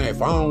what I'm saying?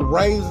 If I don't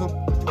raise them,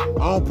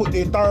 I don't put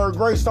that third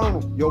grace on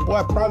them, your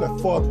boy probably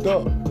fucked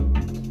up.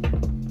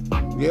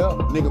 Yeah,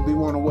 nigga be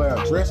wanna wear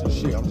a dress and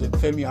shit. I'm just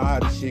telling y'all how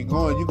this shit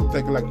going. You can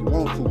take it like you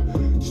want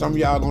to. Some of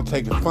y'all gonna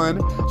take it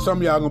funny. Some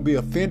of y'all gonna be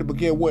offended. But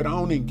get what? I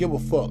don't even give a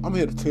fuck. I'm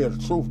here to tell the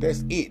truth.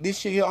 That's it. This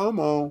shit here I'm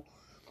on,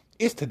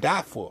 it's to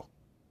die for.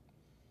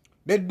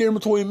 That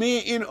difference between me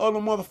and any other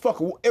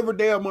motherfucker every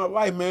day of my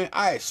life, man,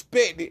 I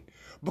expect it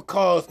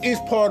because it's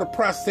part of the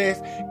process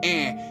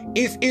and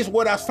it's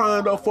what I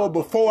signed up for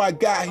before I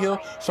got here.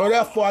 So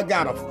therefore I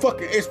got a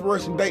fucking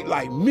expiration date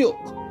like milk.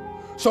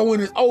 So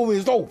when it's over,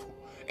 it's over.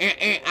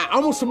 And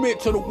I'm gonna submit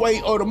to the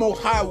way of the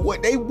Most High,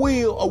 what they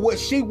will or what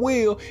she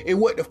will,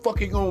 and what the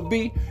fuck it gonna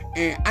be.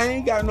 And I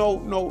ain't got no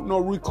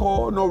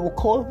record.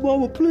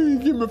 Mama,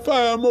 please give me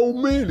 5 more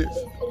minutes.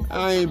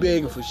 I ain't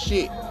begging for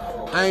shit.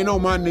 I ain't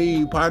on my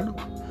knee, partner.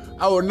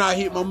 I will not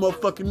hit my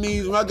motherfucking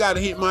knees. When I gotta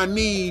hit my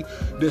knee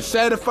to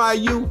satisfy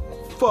you,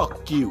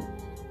 fuck you.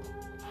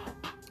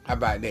 How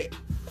about that?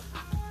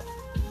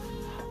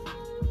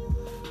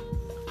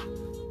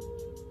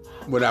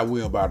 But I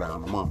will bow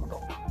down to mama, though.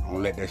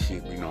 Don't let that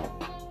shit be known.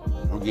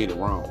 Don't get it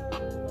wrong.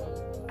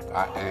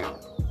 I am.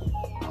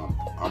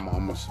 I'm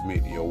gonna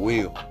submit to your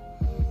will.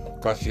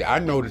 Cause see, I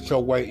know that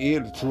your way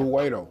is the true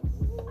way, though.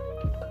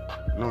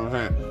 You know what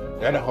I'm saying?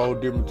 That's a whole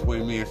difference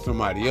between me and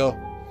somebody else.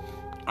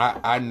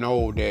 I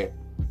know that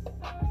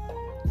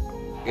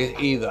it's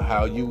either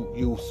how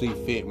you see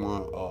fit,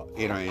 man, or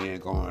it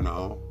ain't going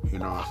on. You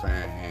know what I'm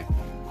saying? And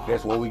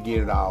that's where we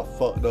get it all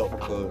fucked up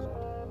because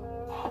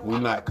we're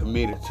not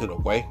committed to the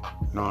way.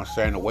 You know what I'm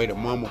saying? The way that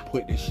mama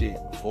put this shit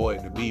for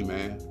it to be,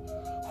 man.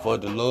 For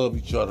to love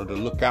each other, to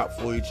look out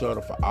for each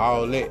other, for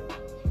all that.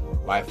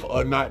 Like, for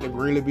us not to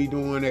really be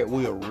doing that,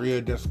 we a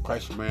real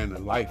desecration, man,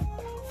 in life.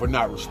 For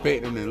not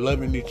respecting and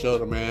loving each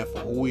other, man, for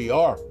who we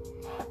are.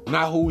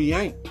 Not who we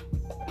ain't.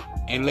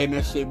 And letting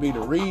that shit be the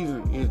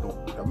reason, is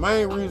the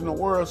main reason the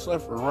world's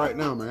suffering right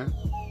now, man.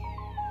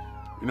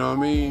 You know what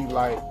I mean?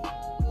 Like,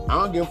 I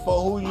don't give a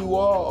fuck who you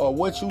are or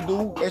what you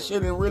do. That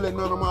shit ain't really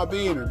none of my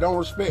business.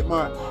 Don't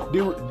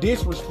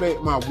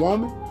disrespect my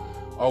woman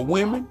or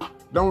women.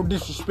 Don't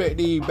disrespect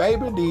these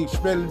babies,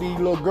 especially these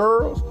little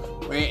girls.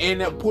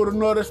 And that put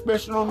another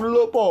special on the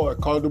little boy.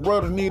 Cause the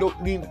brothers need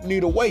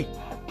a way.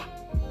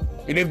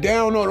 And if they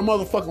don't know the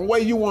motherfucking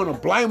way, you want to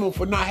blame them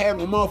for not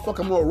having a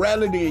motherfucking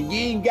morality and you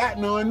ain't got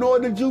none, nor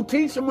did you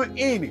teach them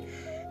any.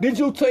 Did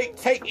you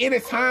take any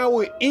time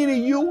with any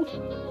youth?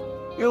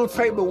 You don't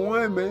take but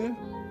one, man.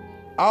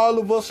 All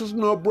of us as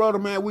no brother,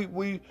 man,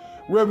 we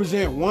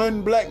represent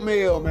one black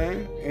male,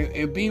 man,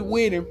 and be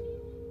with him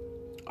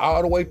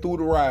all the way through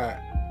the ride.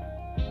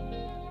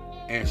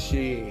 And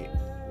shit,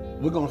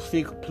 we're gonna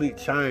see complete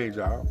change,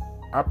 y'all.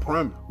 I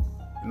promise.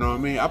 You know what I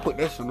mean? I put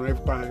that shit on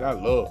everything I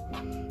love.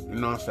 You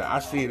know what I'm saying? I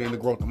see it in the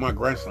growth of my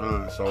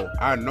grandson, so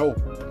I know.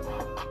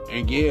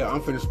 And yeah, I'm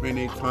finna spend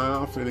that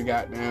time. I'm finna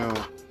goddamn.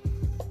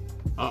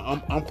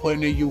 I'm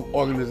putting a youth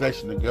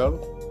organization together.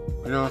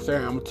 You know what I'm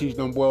saying? I'm gonna teach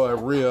them boys a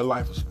real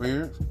life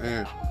experience.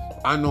 And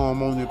I know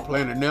I'm on this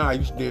planet now. I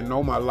used to didn't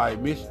know my life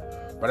mission,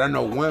 but I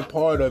know one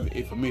part of it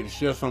is for me to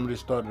share some of this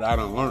stuff that I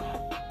done learned.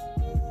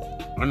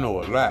 I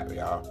know a lot,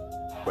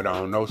 y'all, but I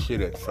don't know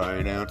shit at the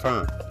same damn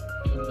time.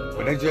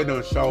 But they just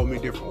done showed me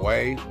different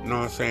ways. You know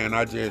what I'm saying?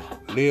 I just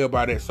live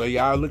by that. So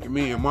y'all look at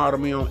me and model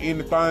me on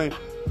anything.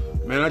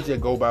 Man, I just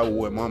go by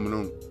what mama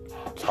done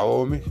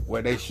told me,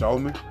 what they showed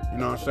me. You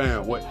know what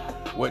I'm saying?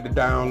 What the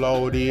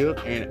download is.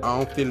 And I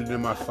don't feel it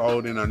in my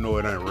soul, then I know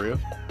it ain't real.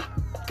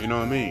 You know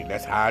what I mean?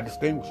 That's how I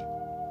distinguish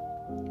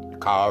it.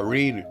 Called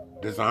reading,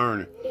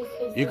 discerning.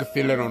 You can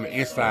feel it on the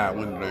inside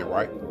when it ain't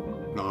right.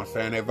 You know what I'm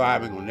saying? That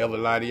vibe ain't gonna never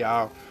lie to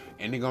y'all.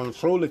 And they gonna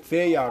truly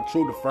tell y'all the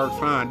truth the first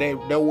time.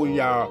 That when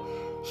y'all,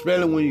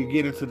 especially when you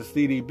get into the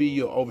CDB,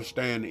 you'll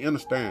understand the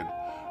understanding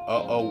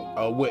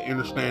of what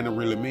understanding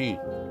really mean.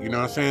 You know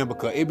what I'm saying?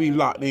 Because it be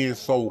locked in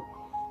so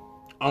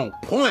on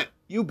point.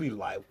 You be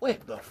like,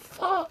 what the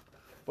fuck?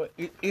 But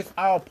it's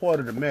all part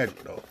of the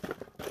magic, though.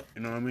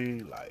 You know what I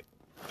mean? Like,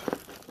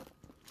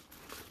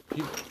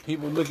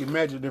 people look at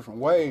magic different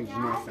ways, you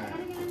know what I'm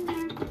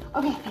saying?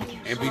 Okay, thank you.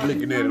 And be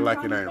looking at it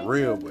like it ain't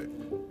real, but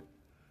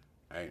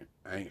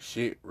ain't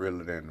shit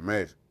realer than the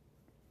magic.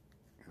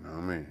 You know what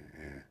I mean?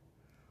 And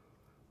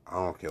I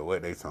don't care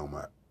what they talking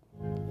about.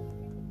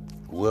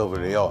 Whoever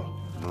they are,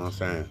 you know what I'm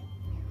saying?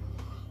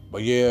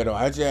 But yeah, though,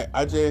 I just,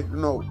 you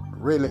know,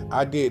 really,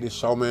 I did this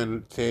show,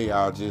 man, to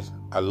tell y'all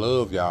I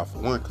love y'all for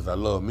one, because I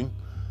love me.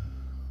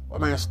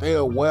 But man, stay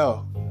aware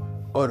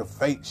of the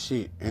fake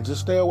shit and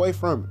just stay away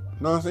from it.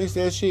 You know what I'm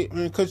saying? That shit,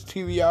 man, cut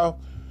your TV off.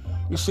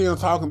 You see them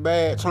talking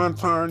bad, trying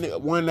to turn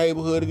one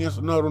neighborhood against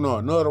another, no,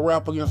 another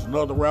rapper against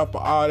another rapper,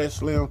 all that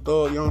Slim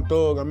Thug, Young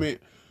Thug. I mean,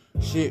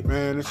 shit,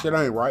 man, this shit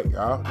ain't right,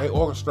 y'all. They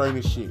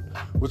orchestrating this shit,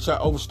 which I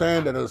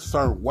understand that in a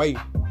certain way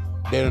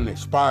that done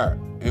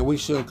expired, and we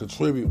shouldn't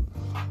contribute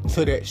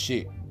to that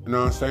shit. You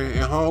know what I'm saying?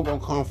 And home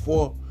gonna come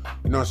forth,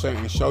 you know what I'm saying,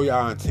 and show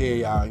y'all and tell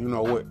y'all, you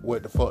know,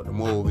 what the fuck the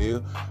move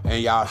is.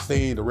 And y'all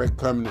seen the rest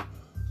company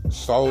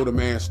sold the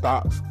man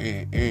stocks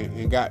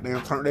and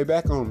goddamn turned their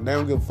back on them. They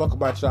don't give a fuck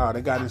about y'all.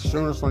 They got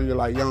insurance on you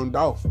like Young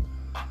Dolph.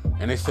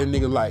 And they say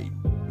niggas like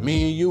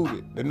me and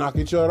you, they knock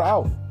each other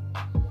off.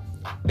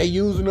 They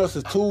using us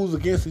as tools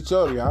against each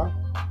other, y'all.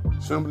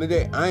 Simply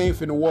that. I ain't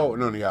finna war with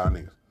none of y'all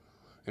niggas.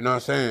 You know what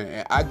I'm saying?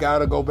 And I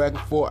gotta go back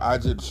and forth. I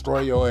just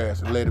destroy your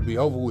ass and let it be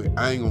over with.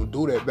 I ain't gonna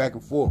do that back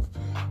and forth.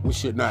 We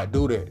should not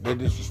do that. They're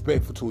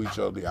disrespectful to each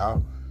other,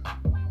 y'all.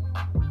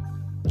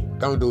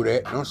 Don't do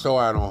that. Don't show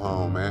out on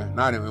home, man.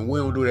 Not even, we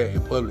don't do that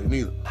in public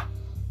neither.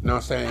 You know what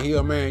I'm saying? He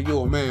a man, you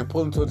a man.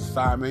 Pull him to the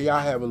side, man. Y'all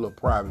have a little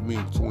private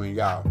meeting between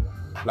y'all.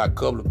 Like a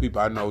couple of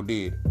people I know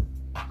did. You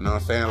know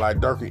what I'm saying? Like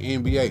Dirk and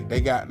NBA.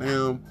 They got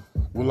them.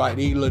 We like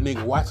these little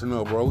niggas watching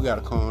us, bro. We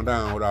gotta calm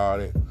down with all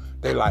that.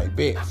 They like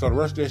bet. So the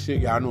rest of that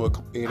shit, y'all know it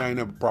ain't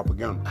never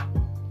propaganda.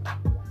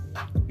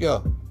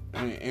 Yeah.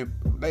 And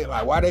they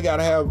like, why they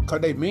gotta have,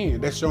 cause they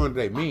men. That's showing that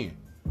they men.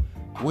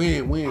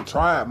 We in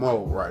tribe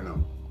mode right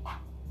now.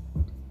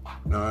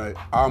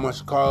 All my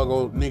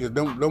Chicago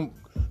niggas,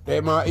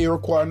 they my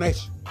Iroquois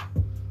nation.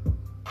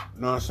 You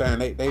know what I'm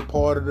saying? They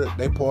part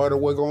of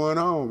what's going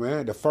on,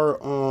 man. The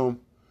first John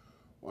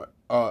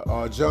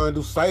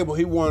DuSable,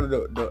 he one of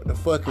the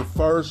fucking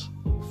first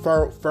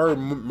fur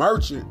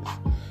merchants.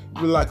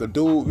 He was like a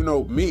dude, you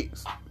know,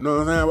 mixed. You know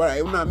what I'm saying? But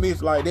it was not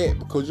mixed like that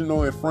because, you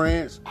know, in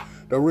France,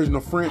 the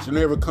original French in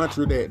every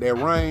country that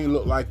reigned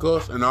looked like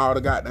us, and all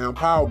the goddamn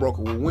power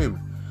brokers were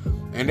women.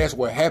 And that's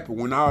what happened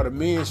when all the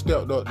men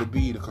stepped up to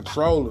be the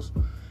controllers.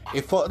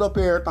 It fucked up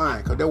everything,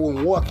 because that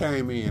when war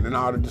came in and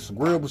all the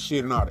disagreeable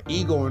shit and all the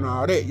ego and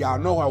all that, y'all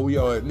know how we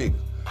are as niggas.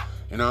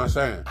 You know what I'm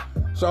saying?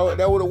 So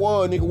that what it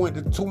was. Nigga went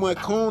to too much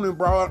coon and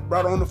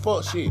brought on the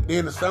fuck shit.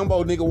 Then the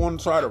Sambo nigga want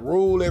to try to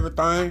rule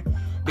everything.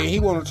 Then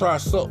he want to try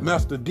to suck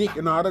master dick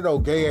and all that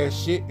old gay ass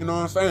shit. You know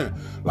what I'm saying?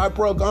 Like,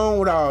 bro, go on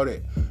with all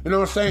that. You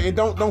know what I'm saying? And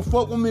don't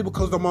fuck with me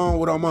because I'm on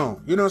what I'm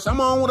on. You know what I'm saying?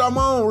 I'm on what I'm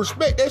on.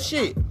 Respect that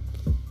shit.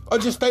 Or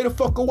just stay the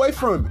fuck away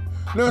from me.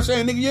 You know what I'm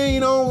saying? Nigga, you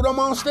ain't on what I'm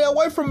on. Stay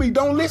away from me.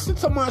 Don't listen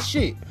to my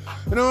shit.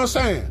 You know what I'm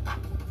saying?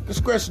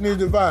 Discretion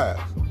is advised.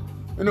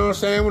 You know what I'm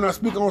saying? When I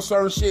speak on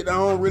certain shit I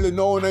don't really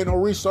know and ain't no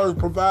research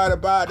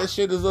provided by it, that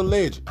shit is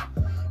alleged.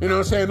 You know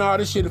what I'm saying? All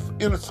this shit is for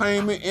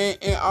entertainment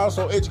and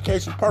also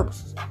education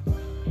purposes.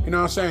 You know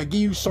what I'm saying?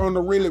 Give you something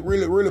to really,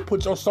 really, really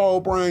put your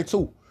soul brain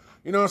to.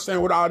 You know what I'm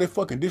saying? With all this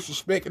fucking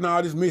disrespect and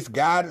all this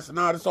misguidance and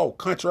all this old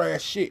country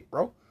ass shit,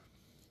 bro.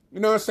 You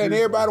know what I'm saying?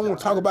 Everybody want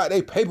to talk about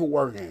their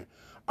paperwork and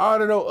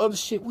all of those other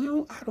shit.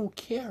 I don't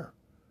care.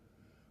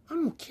 I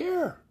don't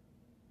care.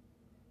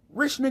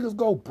 Rich niggas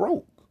go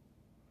broke.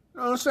 You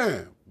know what I'm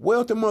saying?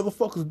 Wealthy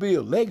motherfuckers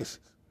build legacies.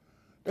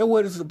 That's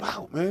what it's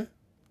about, man.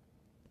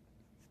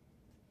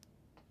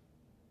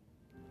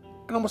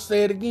 And I'm going to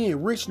say it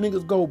again. Rich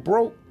niggas go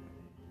broke.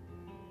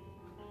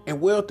 And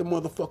wealthy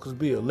motherfuckers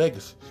build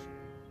legacies.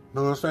 You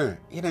know what I'm saying?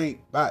 It ain't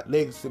about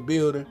legacy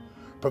building,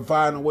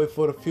 providing a way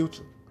for the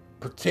future,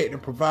 protecting,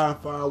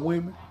 providing for our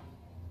women.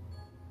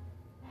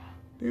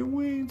 Then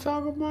we ain't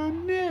talking about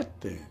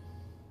nothing.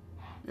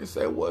 They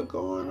say, what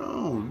going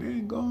on? They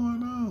ain't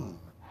going on.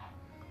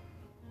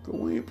 Because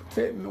we ain't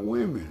protecting the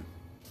women.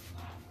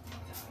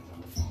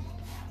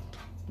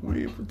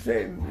 We ain't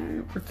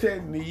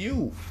protecting the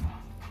youth.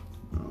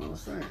 You know what I'm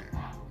saying?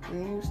 We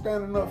ain't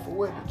standing up for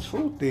what the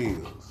truth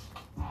is.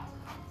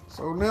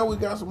 So now we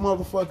got some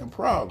motherfucking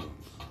problems.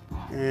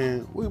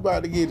 And we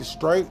about to get it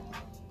straight.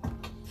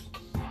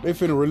 They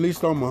finna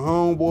release on my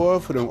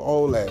homeboy for them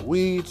old like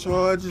weed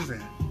charges.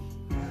 And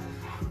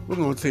we're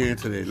gonna tear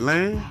into their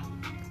land.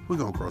 We're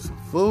gonna grow some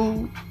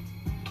food.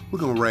 We're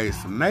gonna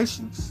raise some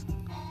nations.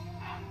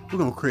 We're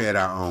gonna create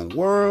our own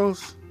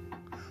worlds.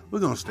 We're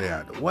gonna stay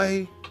out the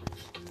way.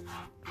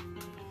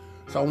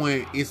 So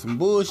when it's some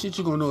bullshit,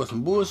 you're gonna know it's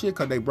some bullshit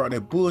because they brought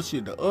that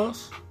bullshit to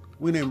us.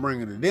 We didn't bring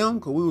it to them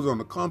because we was on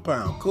the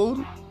compound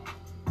cooling.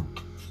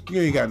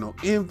 You ain't got no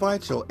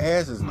invite. Your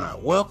ass is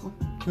not welcome.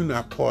 You're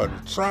not part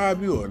of the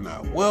tribe. You are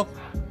not welcome.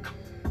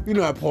 You're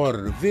not part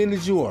of the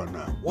village. You are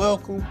not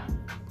welcome.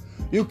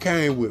 You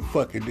came with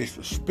fucking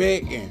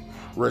disrespect and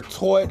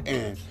retort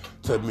and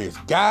to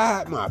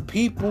misguide my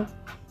people.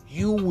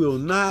 You will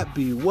not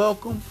be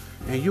welcome,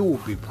 and you will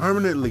be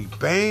permanently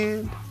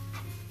banned,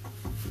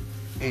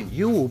 and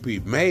you will be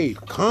made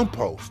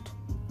compost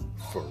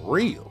for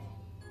real.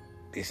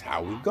 This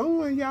how we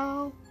going,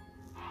 y'all.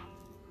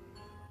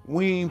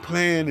 We ain't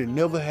playing and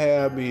never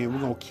have been. We're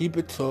going to keep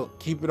it tucked,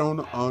 keep it on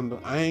the under.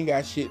 I ain't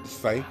got shit to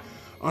say.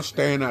 I'm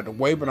staying out the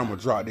way, but I'm going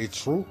to drop that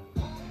truth.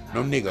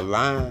 Them nigga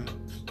lying.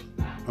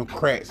 Them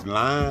cracks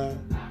lying.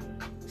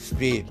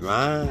 Spit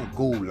lying.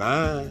 Goo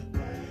lying.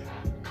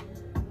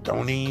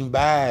 Don't even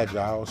buy it,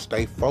 y'all.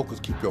 Stay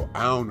focused. Keep your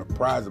eye on the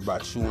prize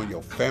about you and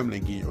your family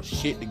and get your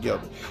shit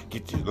together.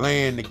 Get your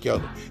land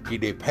together. Get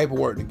their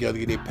paperwork together.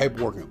 Get their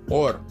paperwork in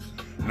order.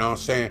 You know what I'm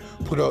saying?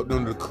 Put up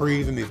them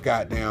decrees and these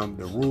goddamn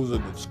the rules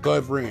of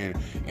discovery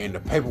and the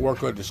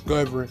paperwork of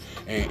discovery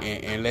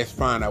and let's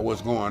find out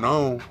what's going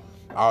on.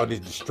 All this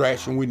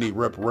distraction, we need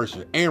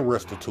reparations and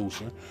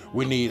restitution.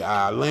 We need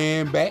our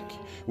land back.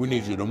 We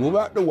need you to move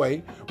out the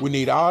way. We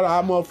need all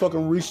our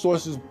motherfucking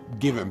resources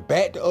given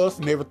back to us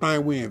and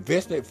everything we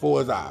invested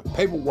for is our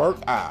paperwork,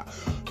 our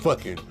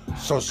fucking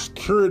social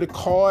security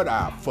card,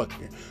 our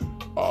fucking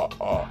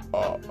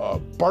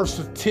birth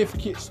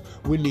certificates.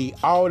 We need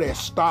all that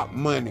stock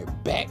money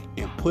back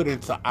and put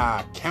into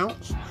our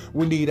accounts.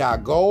 We need our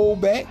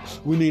gold back.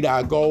 We need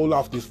our gold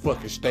off this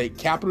fucking state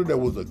capital that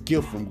was a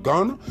gift from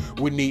Ghana.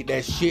 We need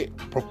that shit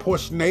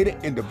proportionated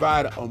and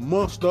divided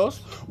amongst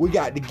us. We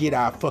got to get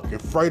our fucking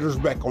freighters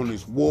back on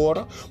this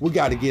water. We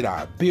got to get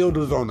our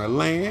builders on the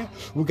land.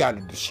 We got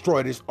to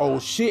destroy this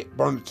old shit,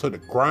 burn it to the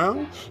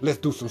ground. Let's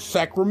do some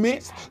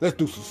sacraments. Let's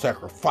do some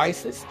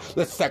sacrifices.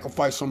 Let's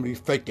sacrifice some of these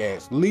fake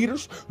ass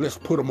leaders. Let's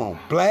put them on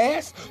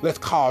blast. Let's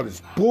call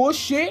this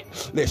bullshit.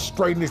 Let's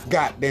straighten this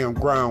goddamn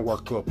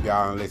groundwork up,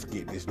 y'all, and let's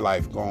get this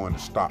life going and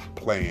stop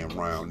playing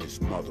around this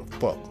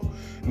motherfucker.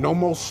 No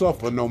more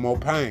suffer, no more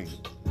pain.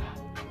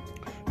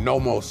 No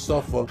more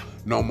suffer,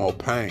 no more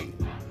pain.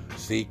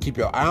 See, keep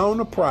your eye on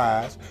the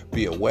prize,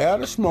 be aware of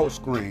the smoke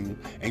screen,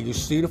 and you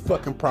see the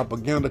fucking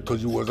propaganda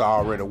because you was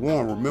already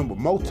warned. Remember,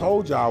 Mo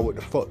told y'all what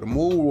the fuck the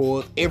move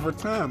was every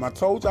time. I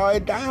told y'all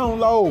it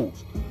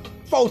downloads.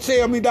 Folks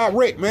tell me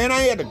direct, man.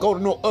 I ain't had to go to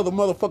no other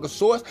motherfucking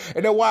source.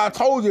 And that's why I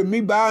told you,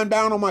 me bowing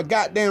down on my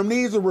goddamn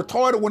knees is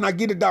retarded when I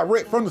get it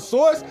direct from the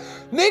source.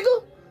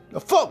 Nigga, the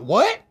fuck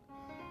what?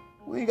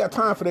 We ain't got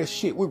time for that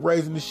shit. We're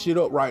raising this shit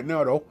up right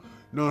now, though.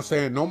 You know what I'm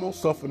saying? No more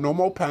suffering, no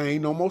more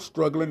pain, no more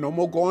struggling, no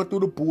more going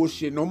through the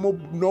bullshit, no more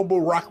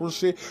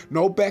bureaucracy,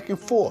 no back and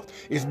forth.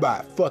 It's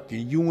by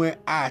fucking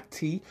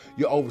UNIT.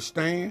 You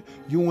overstand?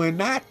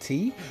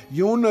 UNIT.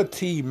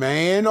 Unity,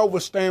 man.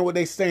 Overstand what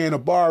they saying? A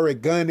bar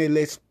at gunny.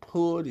 Let's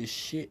pull this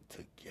shit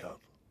together.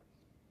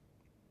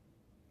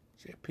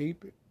 Just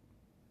peep it.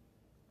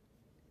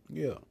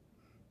 Yeah.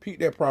 Peep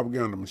that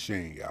propaganda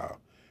machine, y'all.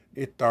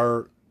 It's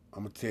third.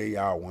 I'm going to tell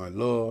y'all one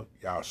love.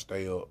 Y'all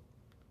stay up.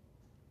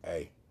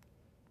 Hey.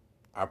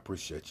 I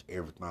appreciate you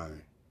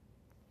everything.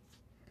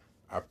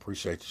 I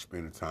appreciate you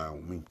spending time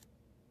with me.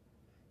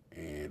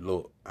 And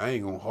look, I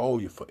ain't gonna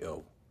hold you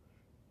forever.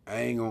 I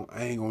ain't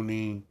gonna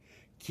even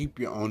keep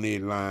you on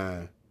that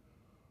line,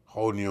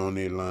 holding you on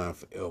that line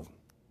forever.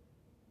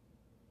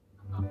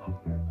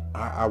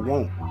 I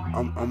won't.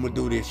 I'm gonna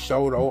do this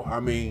show though. I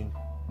mean,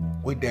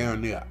 we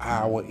down there an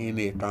hour in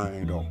that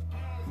thing though.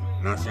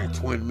 You know what I'm saying?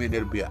 20 minutes,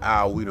 it'll be an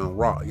hour. We done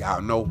rock.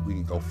 Y'all know we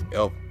can go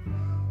forever.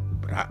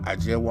 I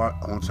just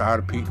want y'all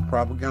to peep the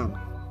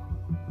propaganda.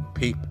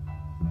 Peep.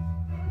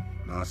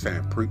 You know what I'm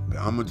saying?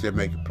 I'm going to just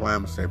make it plain.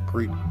 I'm going to say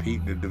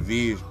peep the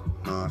division.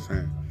 You know what I'm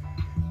saying?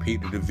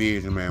 Peep the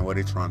division, man, where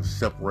they trying to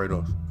separate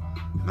us.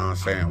 You know what I'm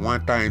saying?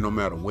 One thing, no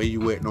matter where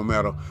you at, no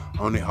matter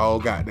on the whole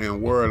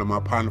goddamn world, and my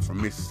partner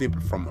from Mississippi,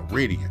 from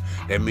Meridian,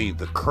 that means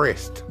the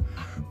crest.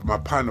 My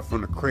partner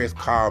from the crest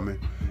called me,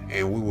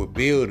 and we were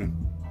building.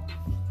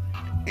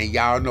 And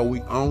y'all know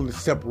we only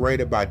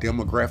separated by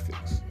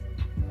demographics.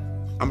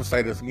 I'm gonna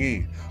say this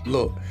again.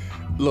 Look,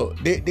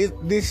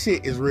 this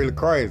shit is really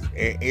crazy.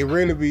 It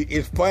really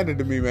it's funny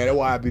to me, man. That's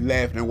why I be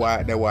laughing and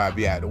that's why I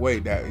be out of the way.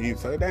 That you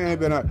say they ain't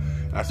been out.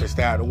 I say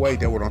stay out of the way.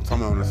 That's what I'm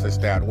talking about when I say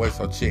stay out of the way.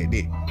 So check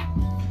this.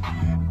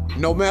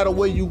 No matter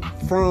where you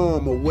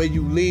from or where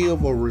you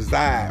live or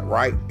reside,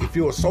 right? If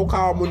you're a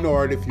so-called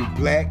minority, if you're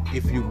black,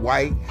 if you're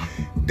white,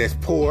 that's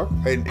poor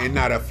and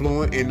not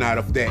affluent and not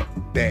of that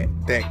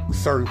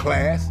certain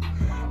class,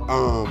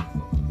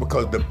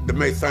 because the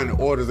Masonic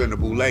orders and the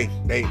Boule,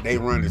 they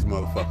run this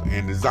motherfucker,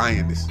 and the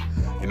Zionists,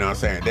 you know what I'm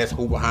saying? That's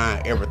who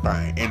behind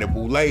everything. And the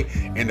Boule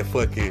and the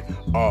fucking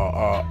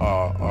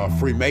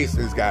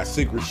Freemasons got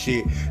secret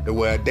shit to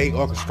where they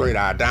orchestrate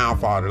our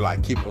downfall to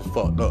like keep us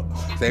fucked up.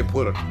 So they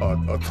put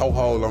a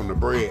toehold on the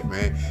bread,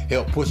 man.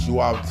 Help push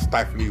you off,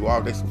 stifle you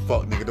off. They some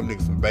fuck niggas, them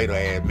niggas some beta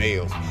ass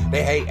males.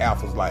 They hate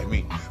alphas like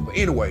me. But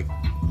anyway,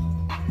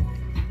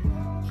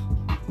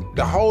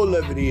 the whole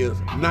of it is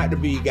not to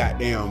be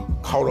goddamn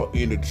caught up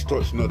in the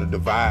destruction of the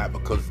divide,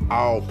 because it's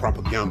all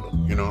propaganda,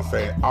 you know what I'm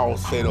saying? All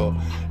set up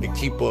to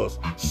keep us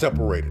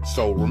separated.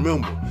 So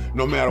remember,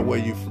 no matter where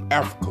you from,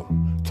 Africa,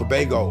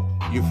 Tobago,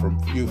 you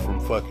from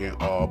fucking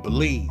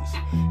Belize,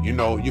 you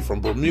know, you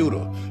from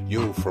Bermuda,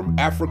 you from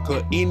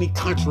Africa, any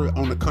country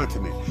on the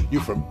continent, you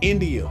from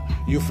India,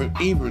 you from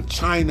even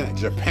China,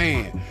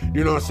 Japan,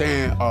 you know what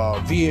I'm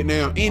saying,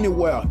 Vietnam,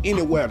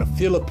 anywhere, the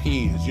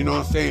Philippines, you know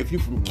what I'm saying? If you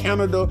from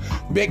Canada,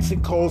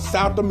 Mexico,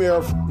 South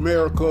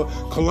America,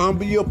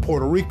 Colombia,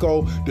 Puerto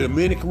Rico, the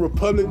Dominican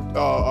Republic,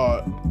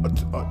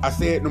 I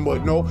said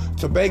no,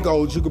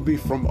 Tobago, you could be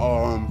from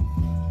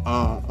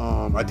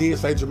I did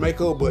say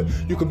Jamaica, but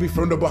you could be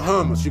from the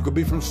Bahamas, you could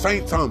be from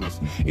St. Thomas.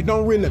 It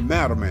don't really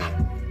matter,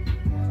 man.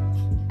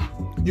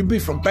 You be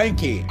from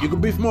Bankhead, you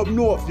could be from up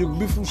north, you could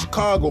be from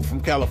Chicago,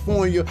 from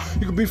California,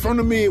 you could be from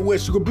the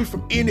Midwest, you could be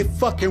from any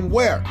fucking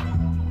where.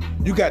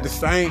 You got the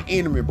same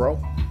enemy, bro.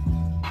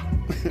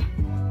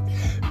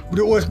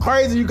 What's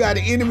crazy, you got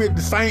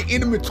the same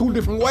enemy two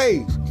different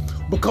ways.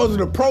 Because of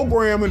the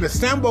program and the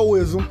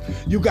symbolism,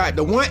 you got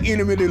the one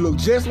enemy that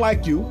looks just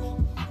like you.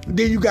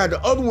 Then you got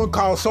the other one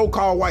called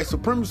so-called white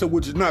supremacy,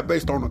 which is not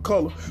based on a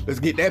color. Let's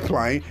get that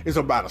plain. It's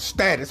about a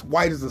status.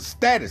 White is a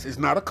status. It's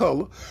not a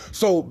color.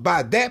 So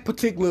by that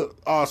particular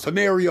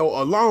scenario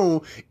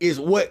alone is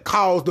what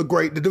caused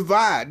the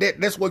divide.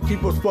 That's what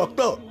keeps us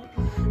fucked up.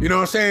 You know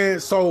what I'm saying?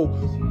 So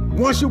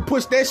once you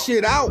push that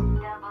shit out,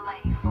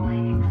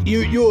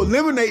 you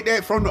eliminate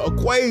that from the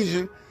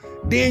equation.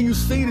 Then you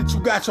see that you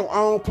got your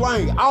own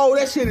plane. All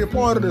that shit is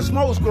part of the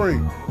smoke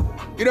screen.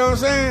 You know what I'm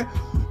saying?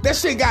 That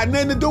shit got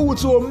nothing to do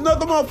with you.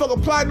 Another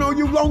motherfucker plotting on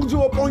you, long as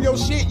you up on your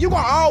shit, you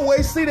gonna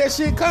always see that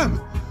shit coming.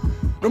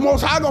 The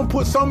Most High gonna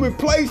put something in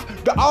place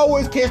to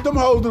always catch them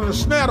hoes in the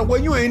snatter where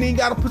you ain't even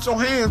gotta put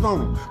your hands on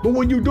them. But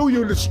when you do,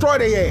 you destroy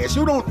their ass.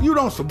 You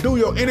don't subdue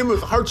your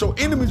enemies, hurt your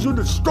enemies, you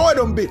destroy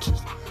them bitches.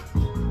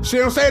 See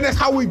what I'm saying? That's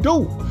how we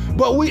do.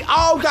 But we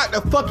all got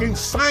the fucking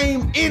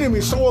same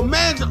enemy. So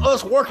imagine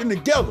us working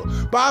together.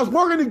 By us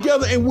working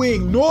together and we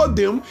ignore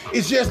them,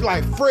 it's just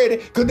like Freddy,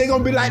 because they're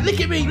going to be like,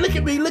 look at me, look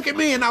at me, look at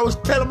me. And I was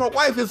telling my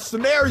wife this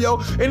scenario,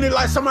 and then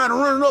like somebody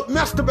running up,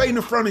 masturbating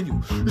in front of you.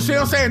 You see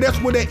what I'm saying?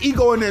 That's what that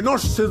ego and that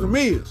narcissism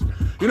is.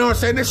 You know what I'm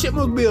saying? That shit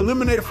must be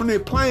eliminated from their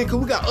plane because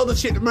we got other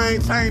shit to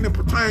maintain and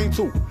pertain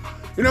to.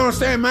 You know what I'm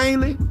saying?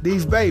 Mainly,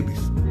 these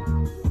babies.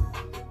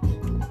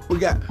 We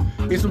got,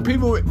 and some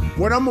people,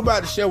 what I'm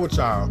about to share with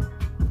y'all,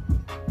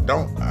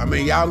 some of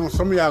y'all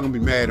gonna be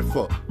mad as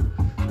fuck.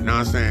 You know what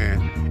I'm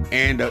saying?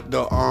 And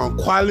the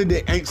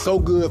quality ain't so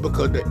good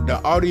because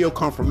the audio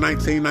come from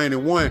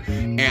 1991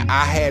 and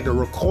I had to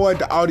record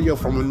the audio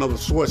from another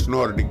source in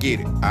order to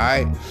get it.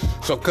 Alright?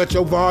 So cut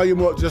your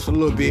volume up just a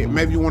little bit.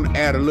 Maybe you want to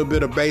add a little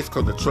bit of bass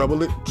because the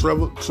treble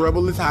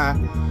is high.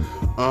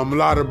 A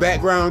lot of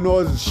background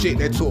noise and shit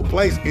that took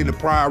place in the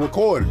prior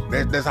recording.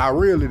 That's how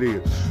real it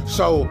is.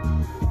 So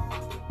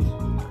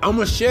I'm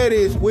going to share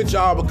this with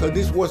y'all because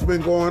this is what's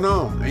been going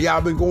on. And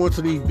y'all been going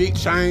to these big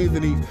chains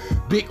and these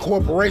big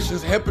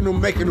corporations, helping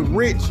them, making them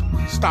rich.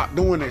 Stop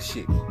doing that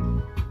shit.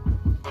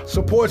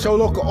 Support your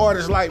local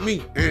artists like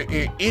me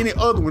and any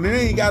other one. It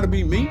ain't got to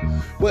be me,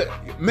 but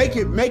make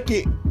it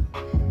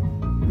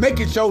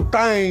your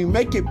thing.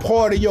 Make it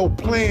part of your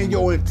plan,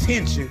 your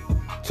intention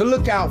to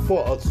look out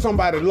for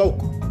somebody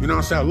local. You know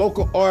what I'm saying?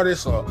 Local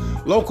artist, or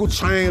local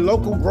chain,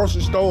 local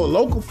grocery store,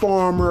 local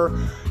farmer.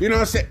 You know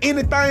what I'm saying?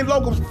 Anything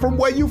local from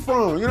where you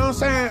from. You know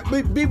what I'm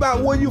saying? Be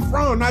about where you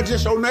from, not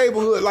just your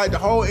neighborhood, like the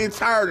whole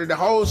entirety, the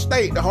whole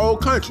state, the whole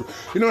country.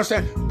 You know what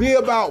I'm saying? Be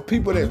about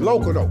people that's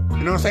local though.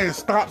 You know what I'm saying?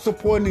 Stop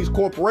supporting these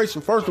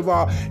corporations, first of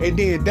all, and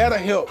then that'll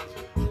help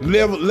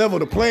level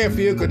the playing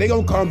field because they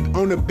gonna come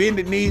on the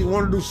bended knees,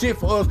 want to do shit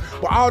for us,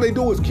 but all they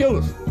do is kill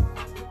us.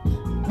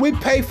 We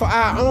pay for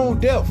our own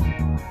death.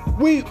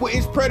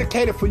 It's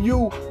predicated for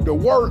you to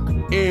work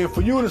and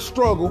for you to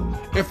struggle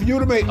and for you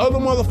to make other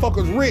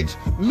motherfuckers rich.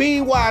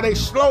 Meanwhile, they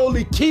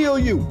slowly kill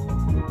you.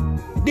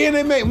 Then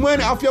they make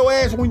money off your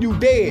ass when you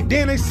dead.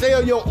 Then they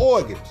sell your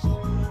organs.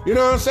 You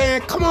know what I'm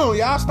saying? Come on,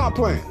 y'all, stop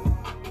playing.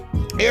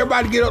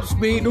 Everybody get up to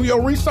speed, do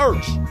your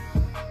research.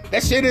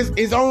 That shit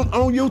is on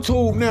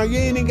YouTube now. You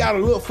ain't even gotta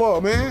look for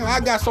it, man. I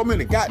got so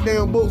many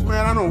goddamn books,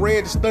 man. I done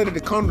read the study to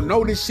come to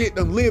know this shit,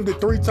 done lived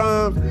it 3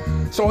 times.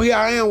 So here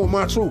I am with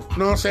my truth. You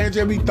know what I'm saying?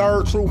 Just be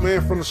third truth,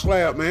 man, from the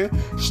slab, man.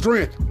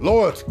 Strength,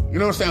 loyalty, you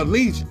know what I'm saying?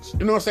 Allegiance,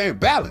 you know what I'm saying?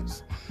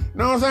 Balance. You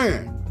know what I'm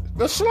saying?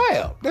 The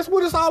slab. That's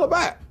what it's all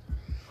about.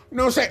 You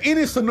know what I'm saying?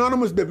 Any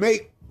synonymous that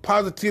make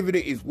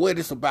positivity is what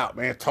it's about,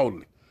 man.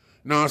 Totally.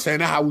 You know what I'm saying?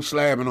 That's how we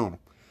slabbing on them.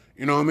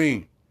 You know what I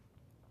mean?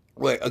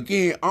 But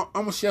again, I'm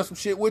going to share some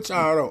shit with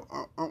y'all, though.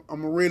 I'm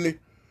going to really,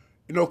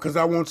 you know, because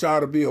I want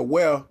y'all to be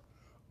aware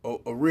of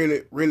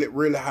really, really,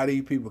 really how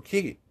these people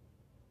kick it.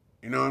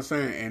 You know what I'm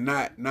saying? And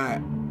not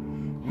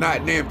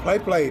then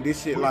play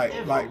this shit like,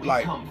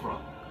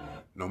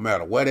 no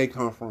matter where they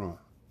come from,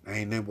 they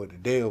ain't nothing but the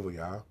devil,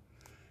 y'all.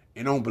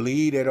 And don't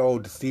believe that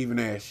old deceiving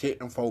ass shit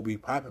them folk be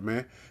popping,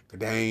 man, because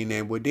they ain't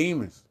nothing but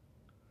demons.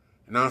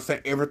 You know what I'm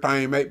saying?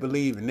 Everything make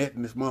believe and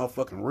nothing is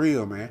motherfucking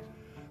real, man.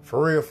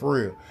 For real, for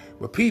real.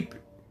 But Peep,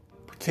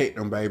 protect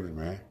them babies,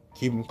 man.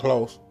 Keep them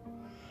close.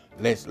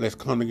 Let's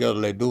come together.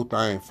 Let's do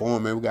things for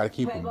them, man. We got to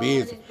keep them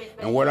busy.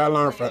 And what I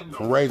learned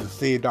from raising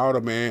Sid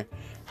daughter, man,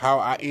 how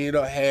I end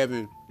up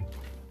having,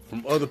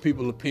 from other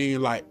people's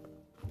opinion, like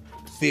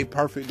Sid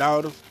perfect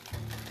daughters,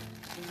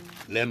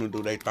 letting them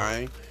do their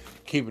thing,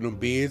 keeping them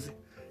busy,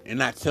 and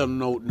not telling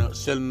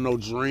selling no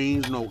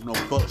dreams, no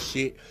fuck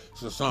shit.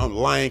 So some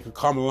lame can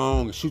come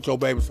along and shoot your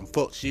baby some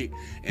fuck shit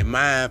and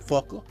mind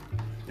fucker.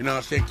 You know what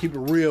I'm saying? Keep it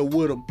real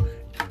with them,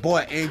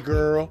 boy and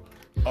girl,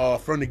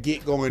 from the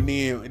get-go. And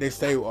then they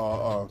say,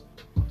 you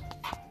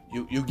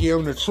give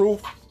them the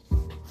truth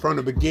from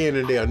the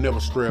beginning, they'll never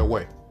stray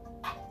away.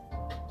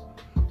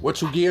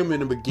 What you give them in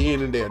the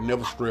beginning, they'll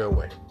never stray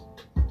away.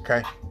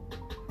 Okay?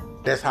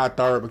 That's how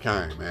Third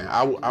became, man.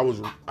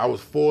 I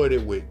was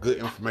forwarded with good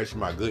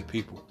information by good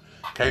people.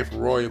 Came from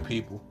royal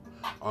people.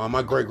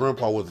 My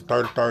great-grandpa was a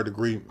 33rd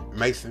degree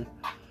Mason.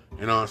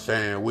 You know what I'm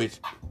saying? Which,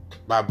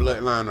 by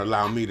bloodline,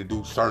 allowed me to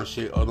do certain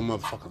shit other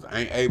motherfuckers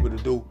ain't able to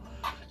do.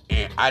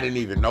 And I didn't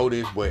even know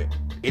this, but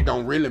it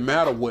don't really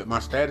matter what my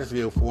status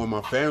is for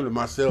my family,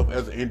 myself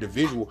as an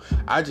individual.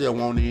 I just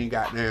want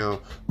to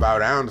bow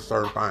down to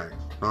certain things. You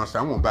know what I'm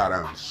saying? I won't bow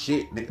down to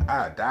shit, nigga.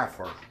 I'll die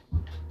first. You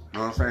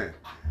know what I'm saying?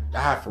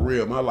 Die for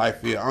real. My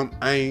life is,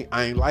 I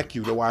ain't like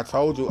you. Though I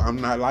told you, I'm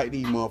not like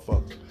these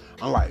motherfuckers.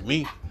 I'm like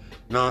me.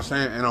 You You know what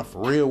I'm saying? And I'm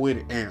for real with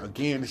it. And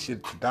again, this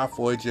shit to die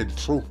for is just the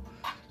truth.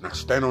 And I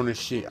stand on this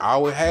shit. I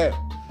always have.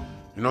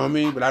 You know what I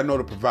mean? But I know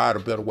to provide a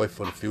better way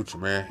for the future,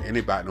 man. Ain't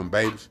about them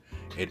babies.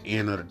 At the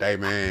end of the day,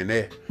 man,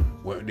 that's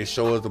what this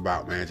show is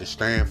about, man. Just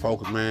staying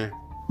focused, man.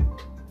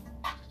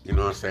 You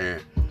know what I'm saying?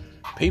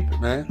 Peep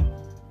it, man.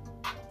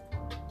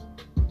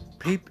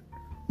 Peep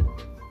it.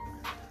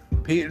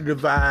 Peep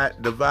the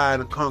divide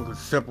and conquer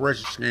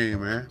separation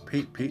scheme, man.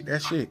 Peep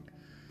that shit.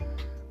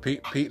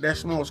 Peep that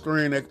smoke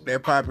screen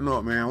that popping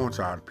up, man. I want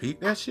y'all to peep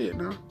that shit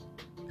now.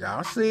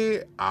 Y'all see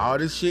it. All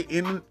this shit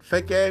in the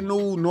fake ass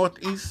news,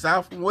 northeast,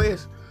 south, and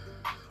west.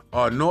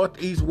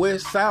 Northeast,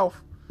 west,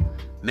 south.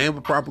 Name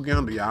of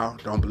propaganda, y'all.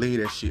 Don't believe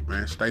that shit,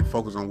 man. Stay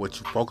focused on what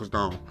you focused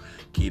on.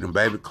 Keep them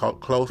baby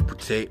close,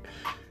 protect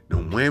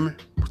them women,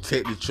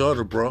 protect each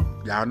other, bro.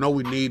 Y'all know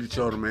we need each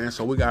other, man.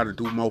 So we gotta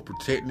do more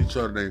protecting each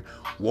other than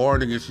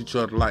warring against each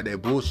other like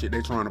that bullshit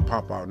they trying to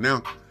pop out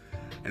now.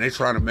 And they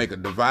trying to make a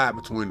divide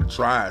between the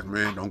tribes,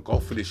 man. Don't go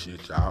for this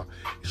shit, y'all.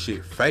 This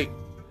shit fake.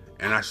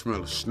 And I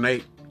smell a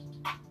snake.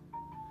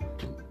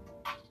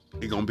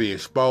 It gonna be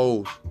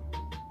exposed.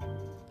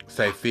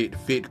 Say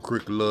 50-50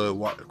 cricket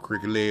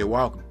leg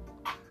walking.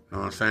 You know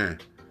what I'm saying?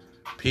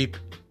 Peep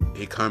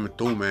it coming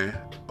through, man.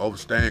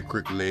 Overstand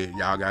cricket leg.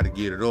 Y'all gotta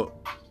get it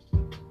up.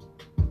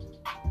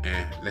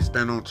 And let's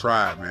stand on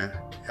tribe, man.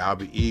 Y'all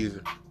be easy.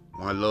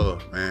 One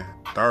love, man.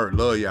 Third,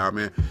 love y'all,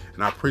 man.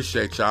 And I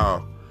appreciate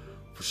y'all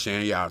for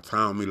sharing y'all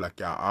time with me like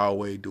y'all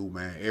always do,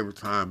 man. Every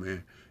time,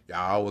 man.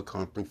 Y'all always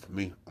come through for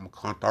me. I'm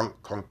gonna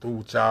come through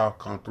with y'all,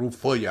 come through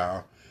for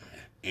y'all.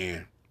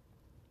 And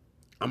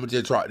I'm gonna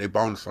just drop that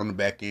bonus on the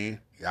back end.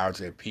 Y'all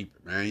just peep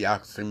it, man. Y'all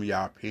can send me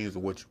y'all opinions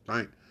of what you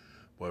think.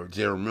 But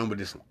just remember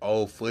this some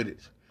old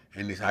footage.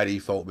 And this how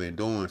these folk been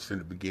doing since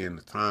the beginning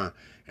of time.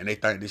 And they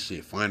think this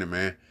shit funny,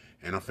 man.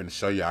 And I'm finna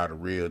show y'all the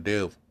real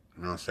devil.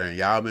 You know what I'm saying?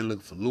 Y'all been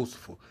looking for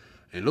Lucifer.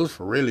 And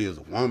Lucifer really is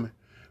a woman.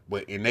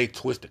 But and they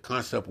twist the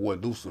concept of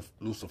what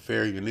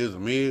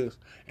Luciferianism is.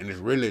 And it's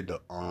really the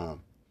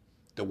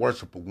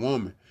worship of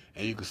woman.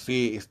 And you can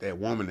see it's that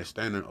woman that's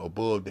standing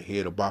above the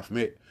head of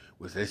Baphomet,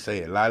 which they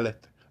say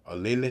Lilith or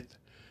Lilith.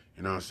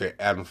 You know what I'm saying?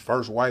 Adam's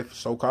first wife,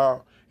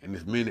 so-called. And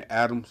there's many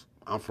Adams.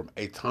 I'm from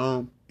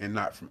Atom and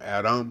not from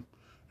Adam.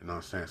 You know what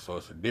I'm saying? So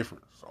it's a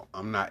difference. So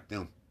I'm not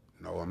them.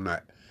 No, I'm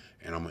not.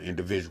 And I'm an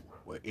individual.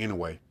 But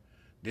anyway,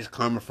 this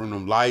coming from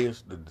them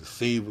liars, the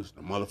deceivers,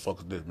 the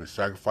motherfuckers that's been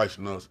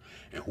sacrificing us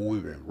and who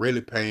we've been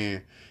really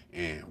paying.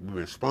 And we've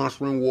been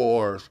sponsoring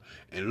wars.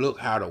 And look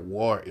how the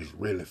war is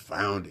really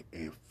founded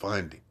and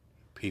funded.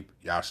 People,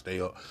 y'all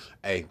stay up.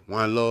 Hey,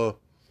 one love.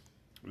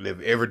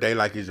 Live every day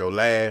like it's your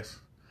last.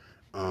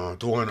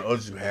 Do unto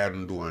others you have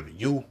them do unto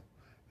you. You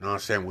know what I'm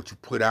saying? What you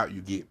put out,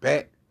 you get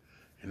back.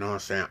 You know what I'm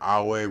saying?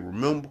 Always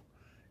remember,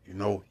 you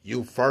know,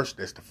 you first.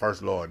 That's the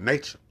first law of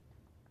nature.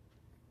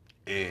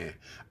 And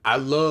I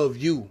love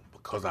you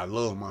because I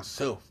love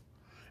myself.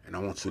 And I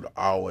want you to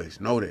always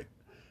know that.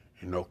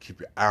 You know, keep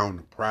your eye on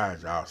the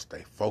prize, y'all.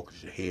 Stay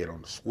focused, your head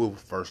on the swivel,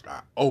 first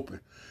eye open.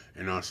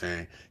 You know what I'm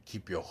saying?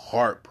 Keep your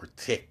heart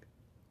protected.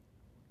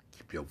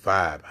 Keep your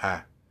vibe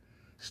high.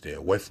 Stay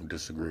away from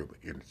disagreeable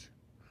energy.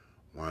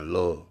 One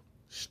love.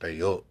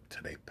 Stay up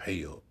till they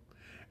pay up.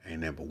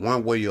 Ain't never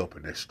one way up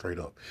and that's straight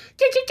up.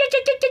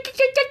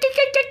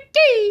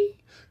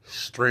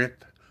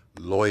 Strength,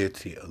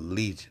 loyalty,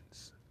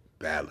 allegiance,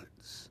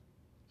 balance,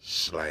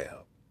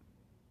 slab.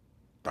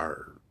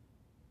 Third.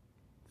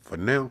 For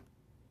now,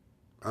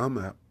 I'm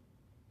out.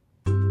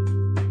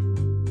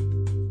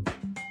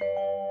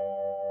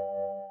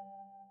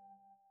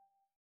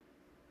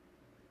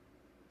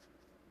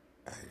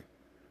 Hey,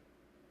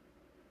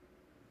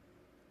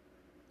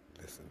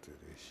 listen to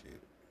this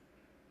shit.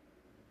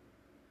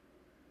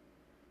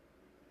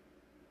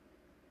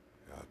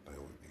 Y'all think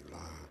we be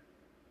lying?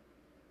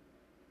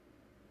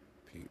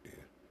 Pete did.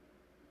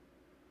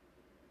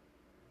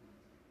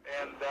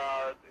 And,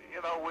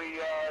 you know,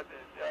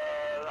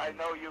 I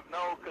know you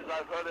know because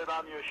I've heard it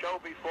on your show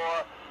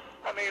before.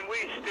 I mean, we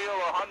steal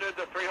 100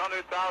 to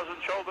 300,000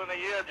 children a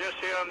year just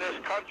here in this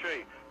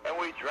country. And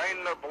we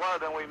drain their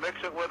blood and we mix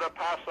it with a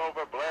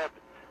Passover bread.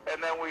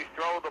 And then we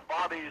throw the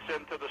bodies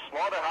into the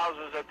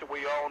slaughterhouses that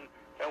we own.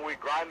 And we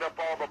grind up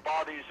all the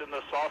bodies in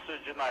the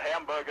sausage and the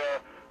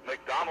hamburger.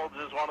 McDonald's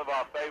is one of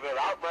our favorite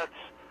outlets.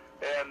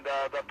 And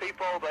the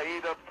people,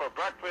 they eat it for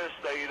breakfast.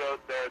 They eat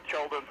their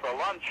children for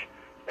lunch.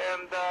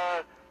 And,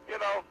 you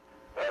know,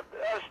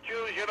 us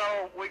Jews, you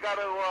know, we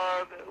gotta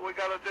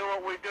do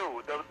what we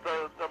do. The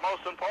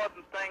most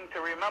important thing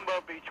to remember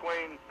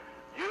between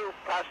you,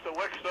 Pastor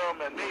Wickstrom,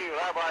 and me,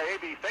 Rabbi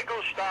A.B.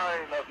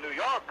 Finkelstein of New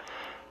York,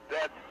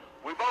 that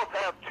we both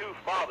have two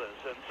fathers,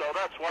 and so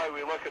that's why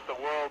we look at the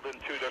world in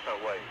two different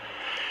ways.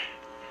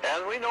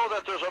 And we know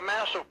that there's a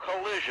massive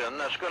collision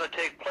that's going to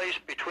take place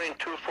between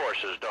two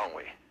forces, don't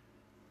we?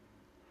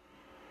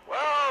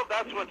 Well,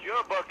 that's what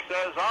your book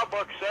says. Our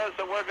book says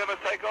that we're going to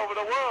take over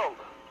the world.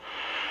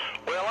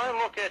 Well, I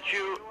look at you...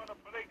 You're doing a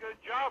pretty good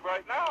job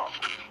right now.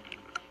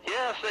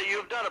 Yes,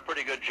 you've done a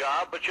pretty good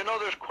job, but you know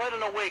there's quite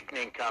an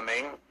awakening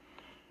coming.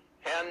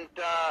 And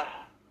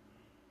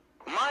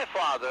My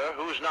father,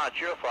 who's not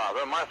your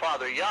father, my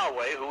father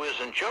Yahweh, who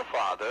isn't your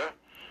father,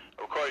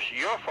 of course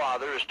your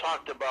father is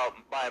talked about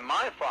by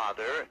my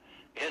father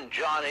in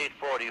John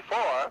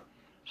 8:44,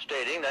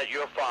 stating that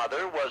your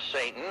father was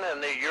Satan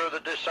and that you're the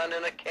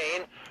descendant of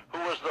Cain, who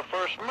was the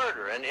first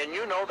murderer. And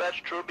you know that's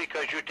true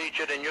because you teach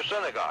it in your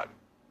synagogue.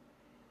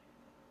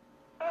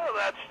 Well,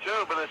 that's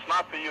true, but it's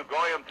not for you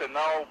Goyim to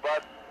know.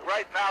 But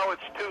right now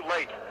it's too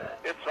late.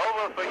 It's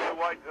over for you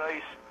white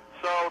race.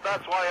 So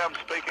that's why I'm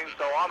speaking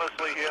so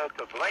honestly here,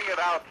 to bring it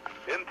out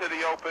into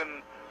the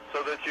open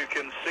so that you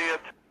can see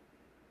it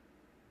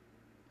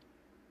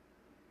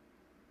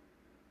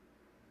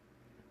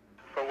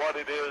for what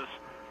it is.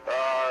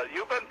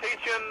 You've been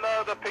teaching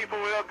the people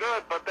real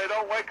good, but they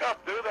don't wake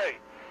up, do they?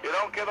 You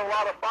don't get a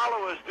lot of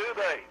followers, do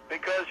they?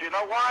 Because you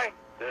know why?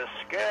 They're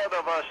scared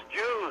of us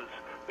Jews,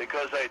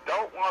 because they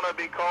don't want to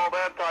be called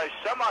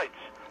anti-Semites,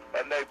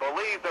 and they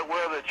believe that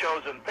we're the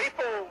chosen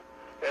people,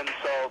 and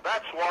so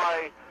that's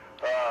why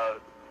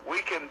we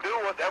can do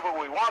whatever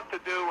we want to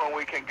do, and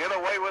we can get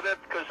away with it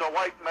because the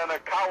white men are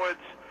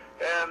cowards,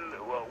 and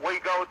we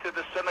go to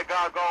the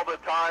synagogue all the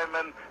time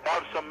and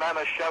have some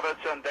Manischewitz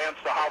and dance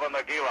the Hava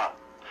Nagila.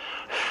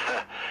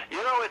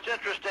 You know, it's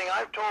interesting.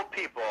 I've told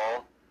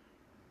people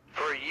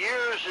for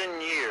years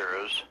and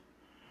years,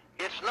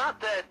 it's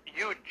not that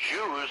you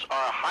Jews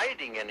are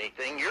hiding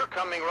anything. You're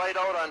coming right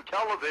out on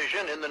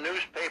television, in the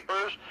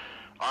newspapers,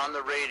 on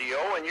the radio,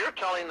 and you're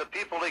telling the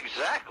people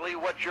exactly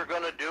what you're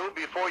going to do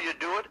before you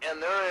do it,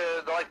 and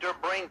they're like they're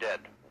brain dead.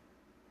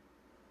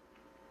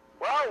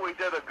 Well, we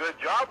did a good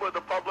job with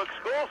the public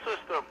school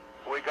system.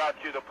 We got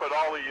you to put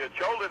all of your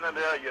children in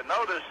there. You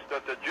notice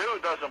that the Jew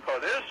doesn't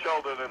put his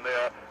children in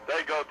there.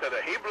 They go to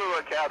the Hebrew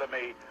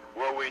Academy,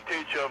 where we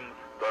teach them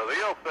the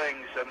real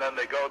things, and then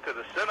they go to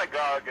the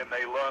synagogue and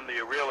they learn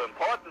the real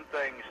important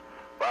things.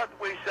 But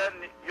we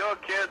send your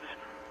kids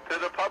to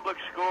the public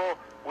school.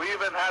 We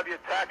even have you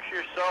tax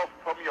yourself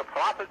from your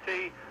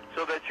property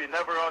so that you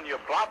never own your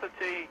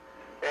property.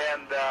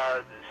 And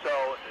so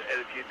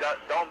if you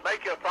don't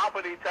make your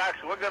property tax,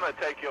 we're going to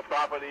take your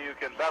property. You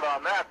can bet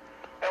on that.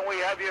 And we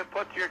have you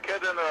put your kid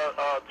in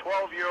a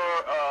 12-year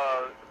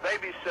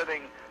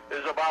babysitting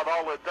is about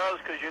all it does,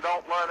 because you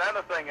don't learn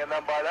anything. And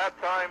then by that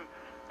time,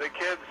 the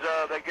kids,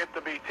 they get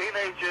to be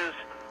teenagers,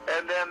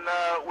 and then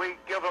we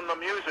give them the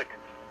music.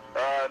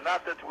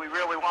 Not that we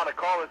really want to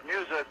call it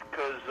music,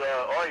 because,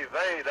 oy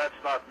vey, that's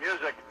not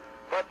music.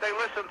 But they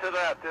listen to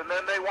that, and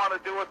then they want to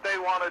do what they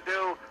want to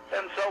do,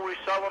 and so we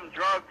sell them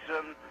drugs,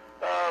 and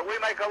we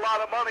make a lot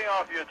of money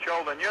off your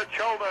children. Your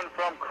children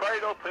from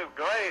cradle to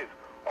grave.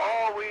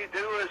 All we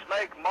do is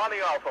make money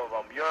off of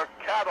them. Your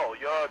cattle,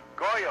 your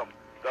goyim,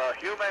 the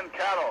human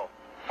cattle.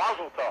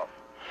 Mazel tov.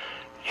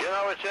 You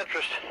know, it's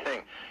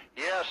interesting.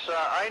 Yes,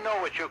 I know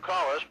what you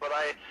call us,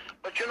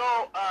 but you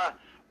know,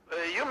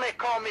 you may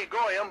call me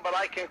Goyim, but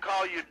I can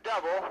call you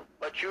devil,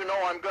 but you know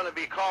I'm going to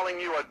be calling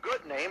you a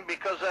good name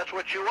because that's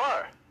what you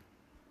are.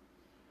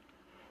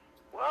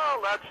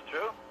 Well, that's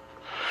true.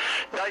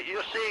 Now,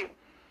 you see,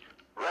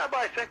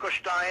 Rabbi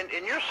Finkelstein,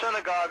 in your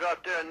synagogue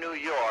out there in New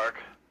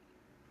York,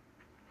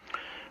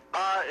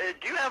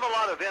 do you have a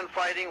lot of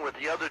infighting with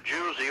the other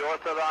Jews, the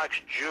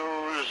Orthodox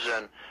Jews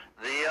and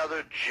the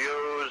other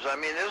Jews? I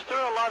mean, is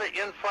there a lot of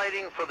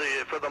infighting for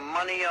the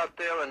money out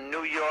there in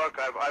New York?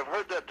 I've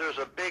heard that there's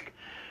a big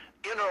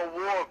inner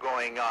war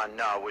going on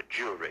now with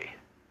Jewry.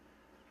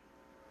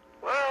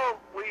 Well,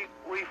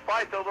 we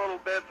fight a little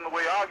bit and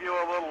we argue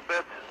a little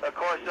bit. Of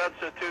course, that's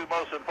the two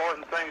most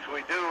important things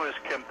we do, is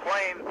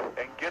complain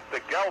and get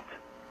the gelt.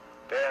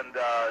 And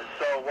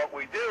so what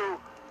we do,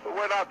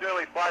 we're not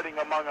really fighting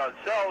among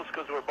ourselves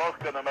because we're both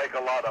going to make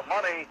a lot of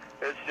money.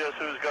 It's just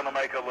who's going to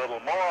make a little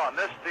more on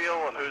this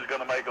deal and who's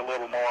going to make a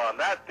little more on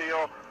that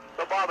deal.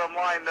 The bottom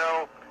line,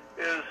 though,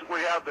 is we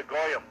have the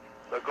Goyim.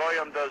 The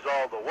Goyim does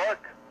all the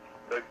work.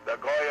 The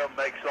Goyim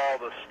makes all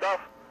the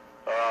stuff.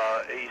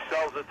 He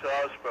sells it to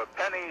us for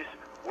pennies.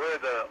 We're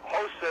the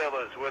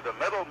wholesalers. We're the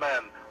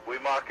middlemen. We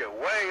mark it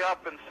way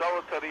up and sell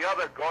it to the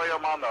other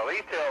Goyim on the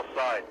retail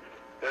side.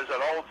 There's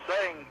an old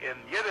saying in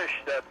Yiddish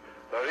that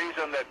the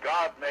reason that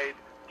God made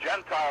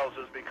Gentiles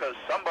is because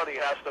somebody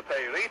has to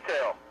pay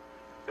retail.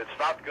 It's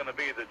not going to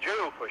be the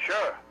Jew for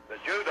sure. The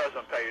Jew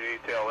doesn't pay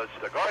retail. It's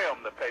the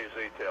Goyim that pays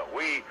retail.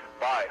 We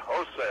buy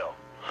wholesale.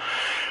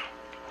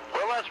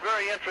 Well, that's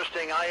very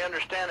interesting. I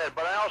understand it,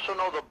 but I also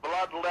know the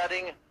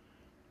bloodletting.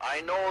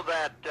 I know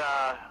that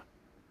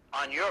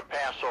on your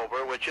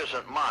Passover, which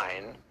isn't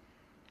mine,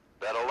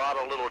 that a lot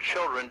of little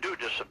children do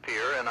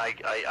disappear, and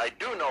I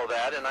do know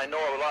that, and I know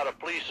a lot of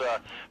police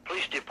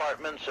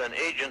departments and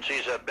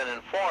agencies have been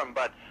informed,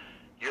 but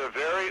you're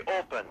very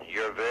open.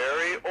 You're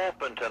very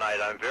open tonight.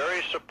 I'm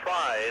very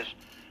surprised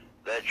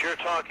that you're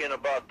talking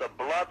about the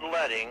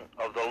bloodletting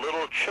of the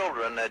little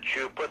children, that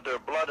you put their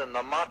blood in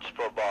the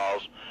matzvah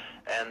balls,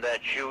 and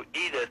that you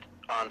eat it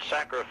on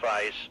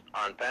sacrifice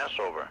on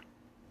Passover.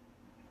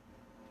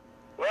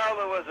 Well,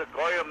 there was a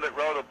Goyim that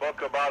wrote a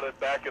book about it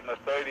back in the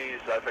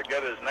 30s. I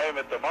forget his name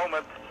at the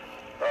moment.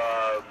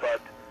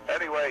 But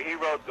anyway, he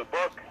wrote the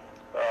book.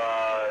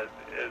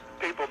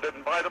 People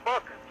didn't buy the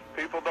book.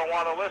 People don't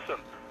want to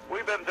listen.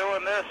 We've been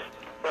doing this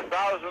for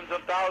thousands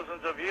and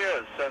thousands of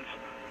years, since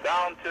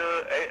down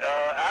to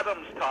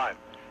Adam's time.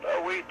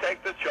 We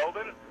take the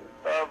children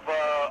of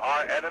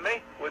our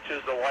enemy, which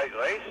is the white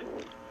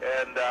race,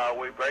 and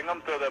we bring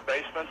them to the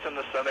basements in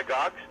the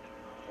synagogues,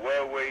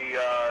 where we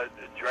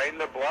drain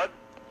the blood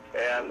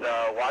and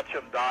watch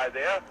them die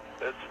there.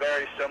 It's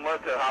very similar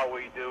to how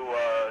we do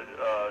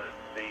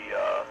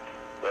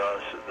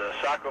the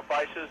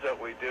sacrifices that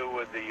we do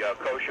with the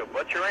kosher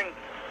butchering,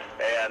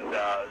 and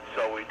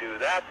so we do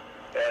that,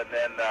 and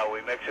then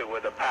we mix it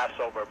with the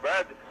Passover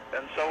bread,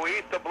 and so we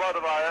eat the blood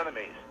of our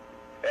enemies.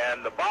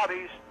 And the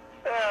bodies,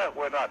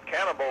 we're not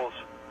cannibals,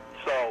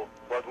 so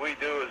what we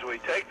do is we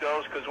take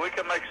those, because we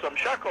can make some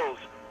shekels,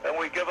 and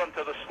we give them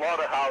to the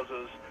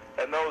slaughterhouses,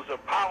 and those are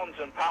pounds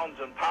and pounds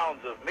and pounds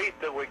of meat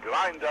that we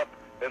grind up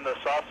in the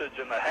sausage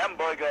and the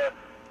hamburger,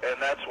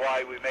 and that's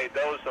why we made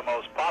those the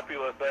most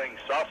popular thing,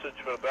 sausage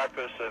for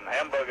breakfast and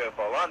hamburger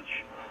for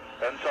lunch.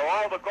 And so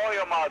all the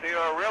goyim out here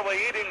are really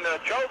eating their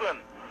children.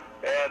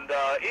 And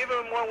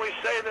even when we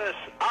say this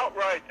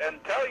outright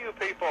and tell you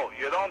people,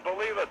 you don't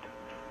believe it.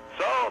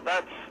 So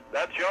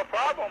that's your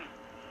problem.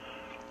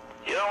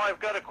 You know, I've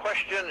got a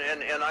question,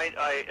 and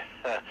I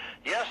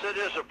yes, it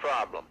is a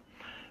problem.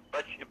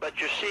 But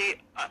you see,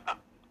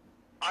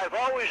 I've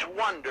always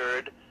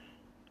wondered,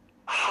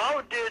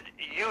 how did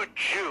you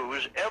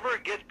Jews ever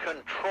get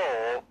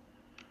control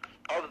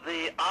of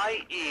the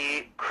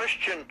i.e.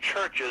 Christian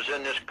churches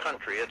in this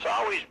country? It's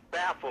always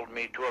baffled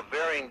me to a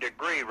varying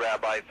degree,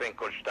 Rabbi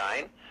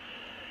Finkelstein.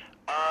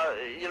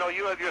 You know,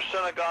 you have your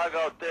synagogue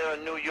out there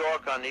in New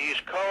York on the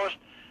East Coast,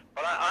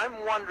 but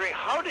I'm wondering,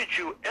 how did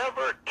you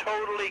ever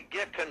totally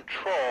get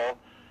control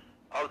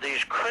of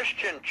these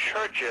Christian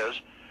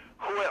churches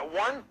who at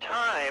one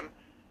time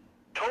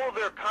told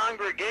their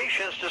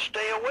congregations to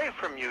stay away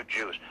from you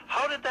Jews?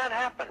 How did that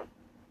happen?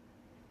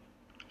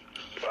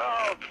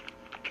 Well,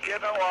 you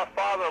know, our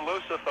father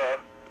Lucifer,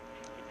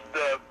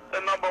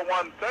 the number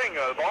one thing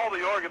of all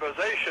the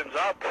organizations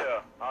out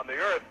there on the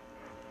earth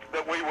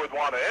that we would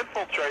want to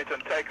infiltrate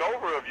and take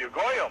over of you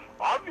goyim,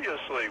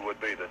 obviously would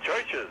be the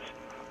churches.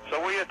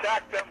 So we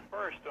attacked them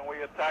first, and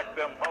we attacked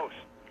them most.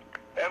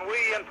 And we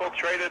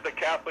infiltrated the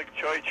Catholic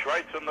Church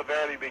right from the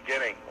very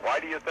beginning.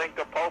 Why do you think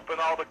the Pope and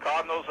all the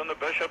cardinals and the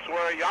bishops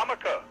wear a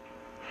yarmulke?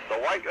 The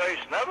white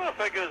race never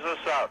figures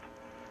this out.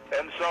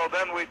 And so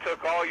then we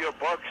took all your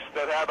books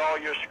that had all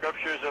your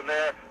scriptures in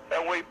there,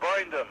 and we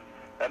burned them.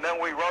 And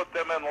then we wrote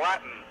them in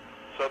Latin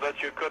so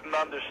that you couldn't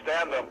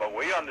understand them. But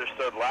we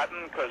understood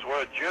Latin because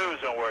we're Jews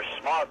and we're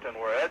smart and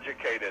we're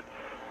educated.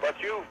 But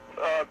you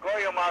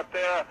goyim out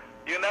there,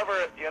 you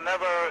never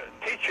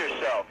teach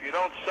yourself. You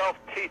don't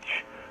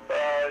self-teach.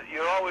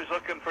 You're always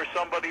looking for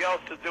somebody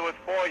else to do it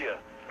for you.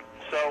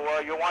 So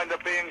you wind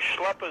up being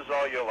schleppers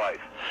all your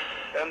life.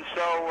 And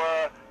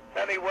so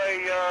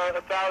anyway,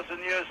 1,000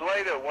 years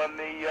later, when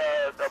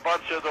a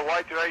bunch of the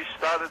white race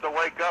started to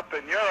wake up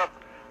in Europe,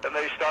 and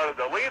they started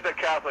to leave the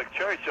Catholic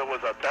Church, it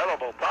was a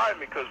terrible time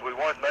because we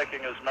weren't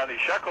making as many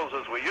shekels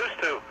as we used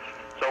to.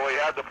 So we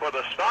had to put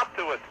a stop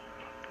to it.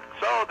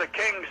 So the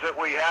kings that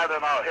we had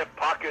in our hip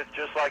pocket,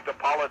 just like the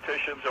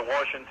politicians in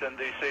Washington,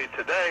 D.C.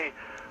 today,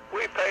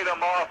 we paid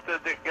them off to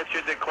get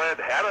you declared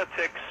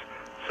heretics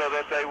so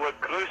that they would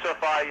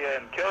crucify you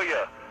and kill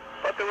you.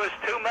 But there was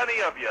too many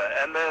of you,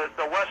 and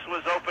the West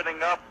was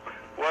opening up,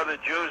 where the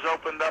Jews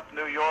opened up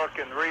New York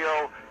and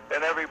Rio,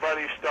 and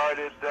everybody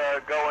started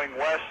going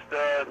west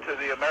to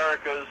the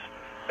Americas.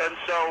 And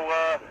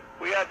so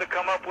we had to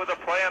come up with a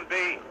plan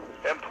B.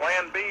 And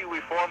plan B,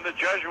 we formed the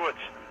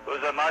Jesuits. There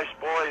was a nice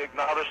boy,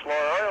 Ignatius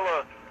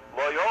Loyola,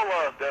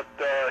 that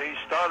he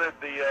started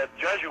the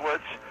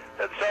Jesuits.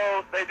 And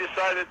so they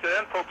decided to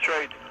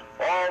infiltrate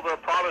all the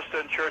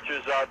Protestant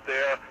churches out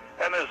there.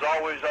 And as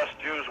always, us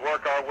Jews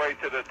work our way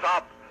to the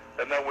top.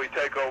 And then we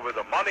take over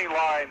the money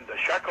line, the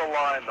shekel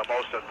line, the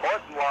most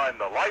important line,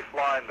 the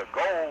lifeline, the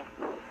gold.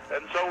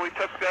 And so we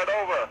took that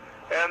over.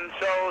 And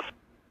so...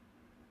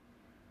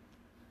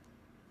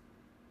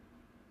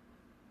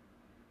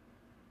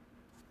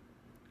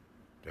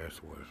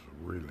 That's what's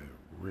really,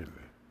 really,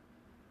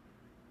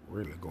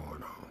 really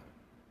going on.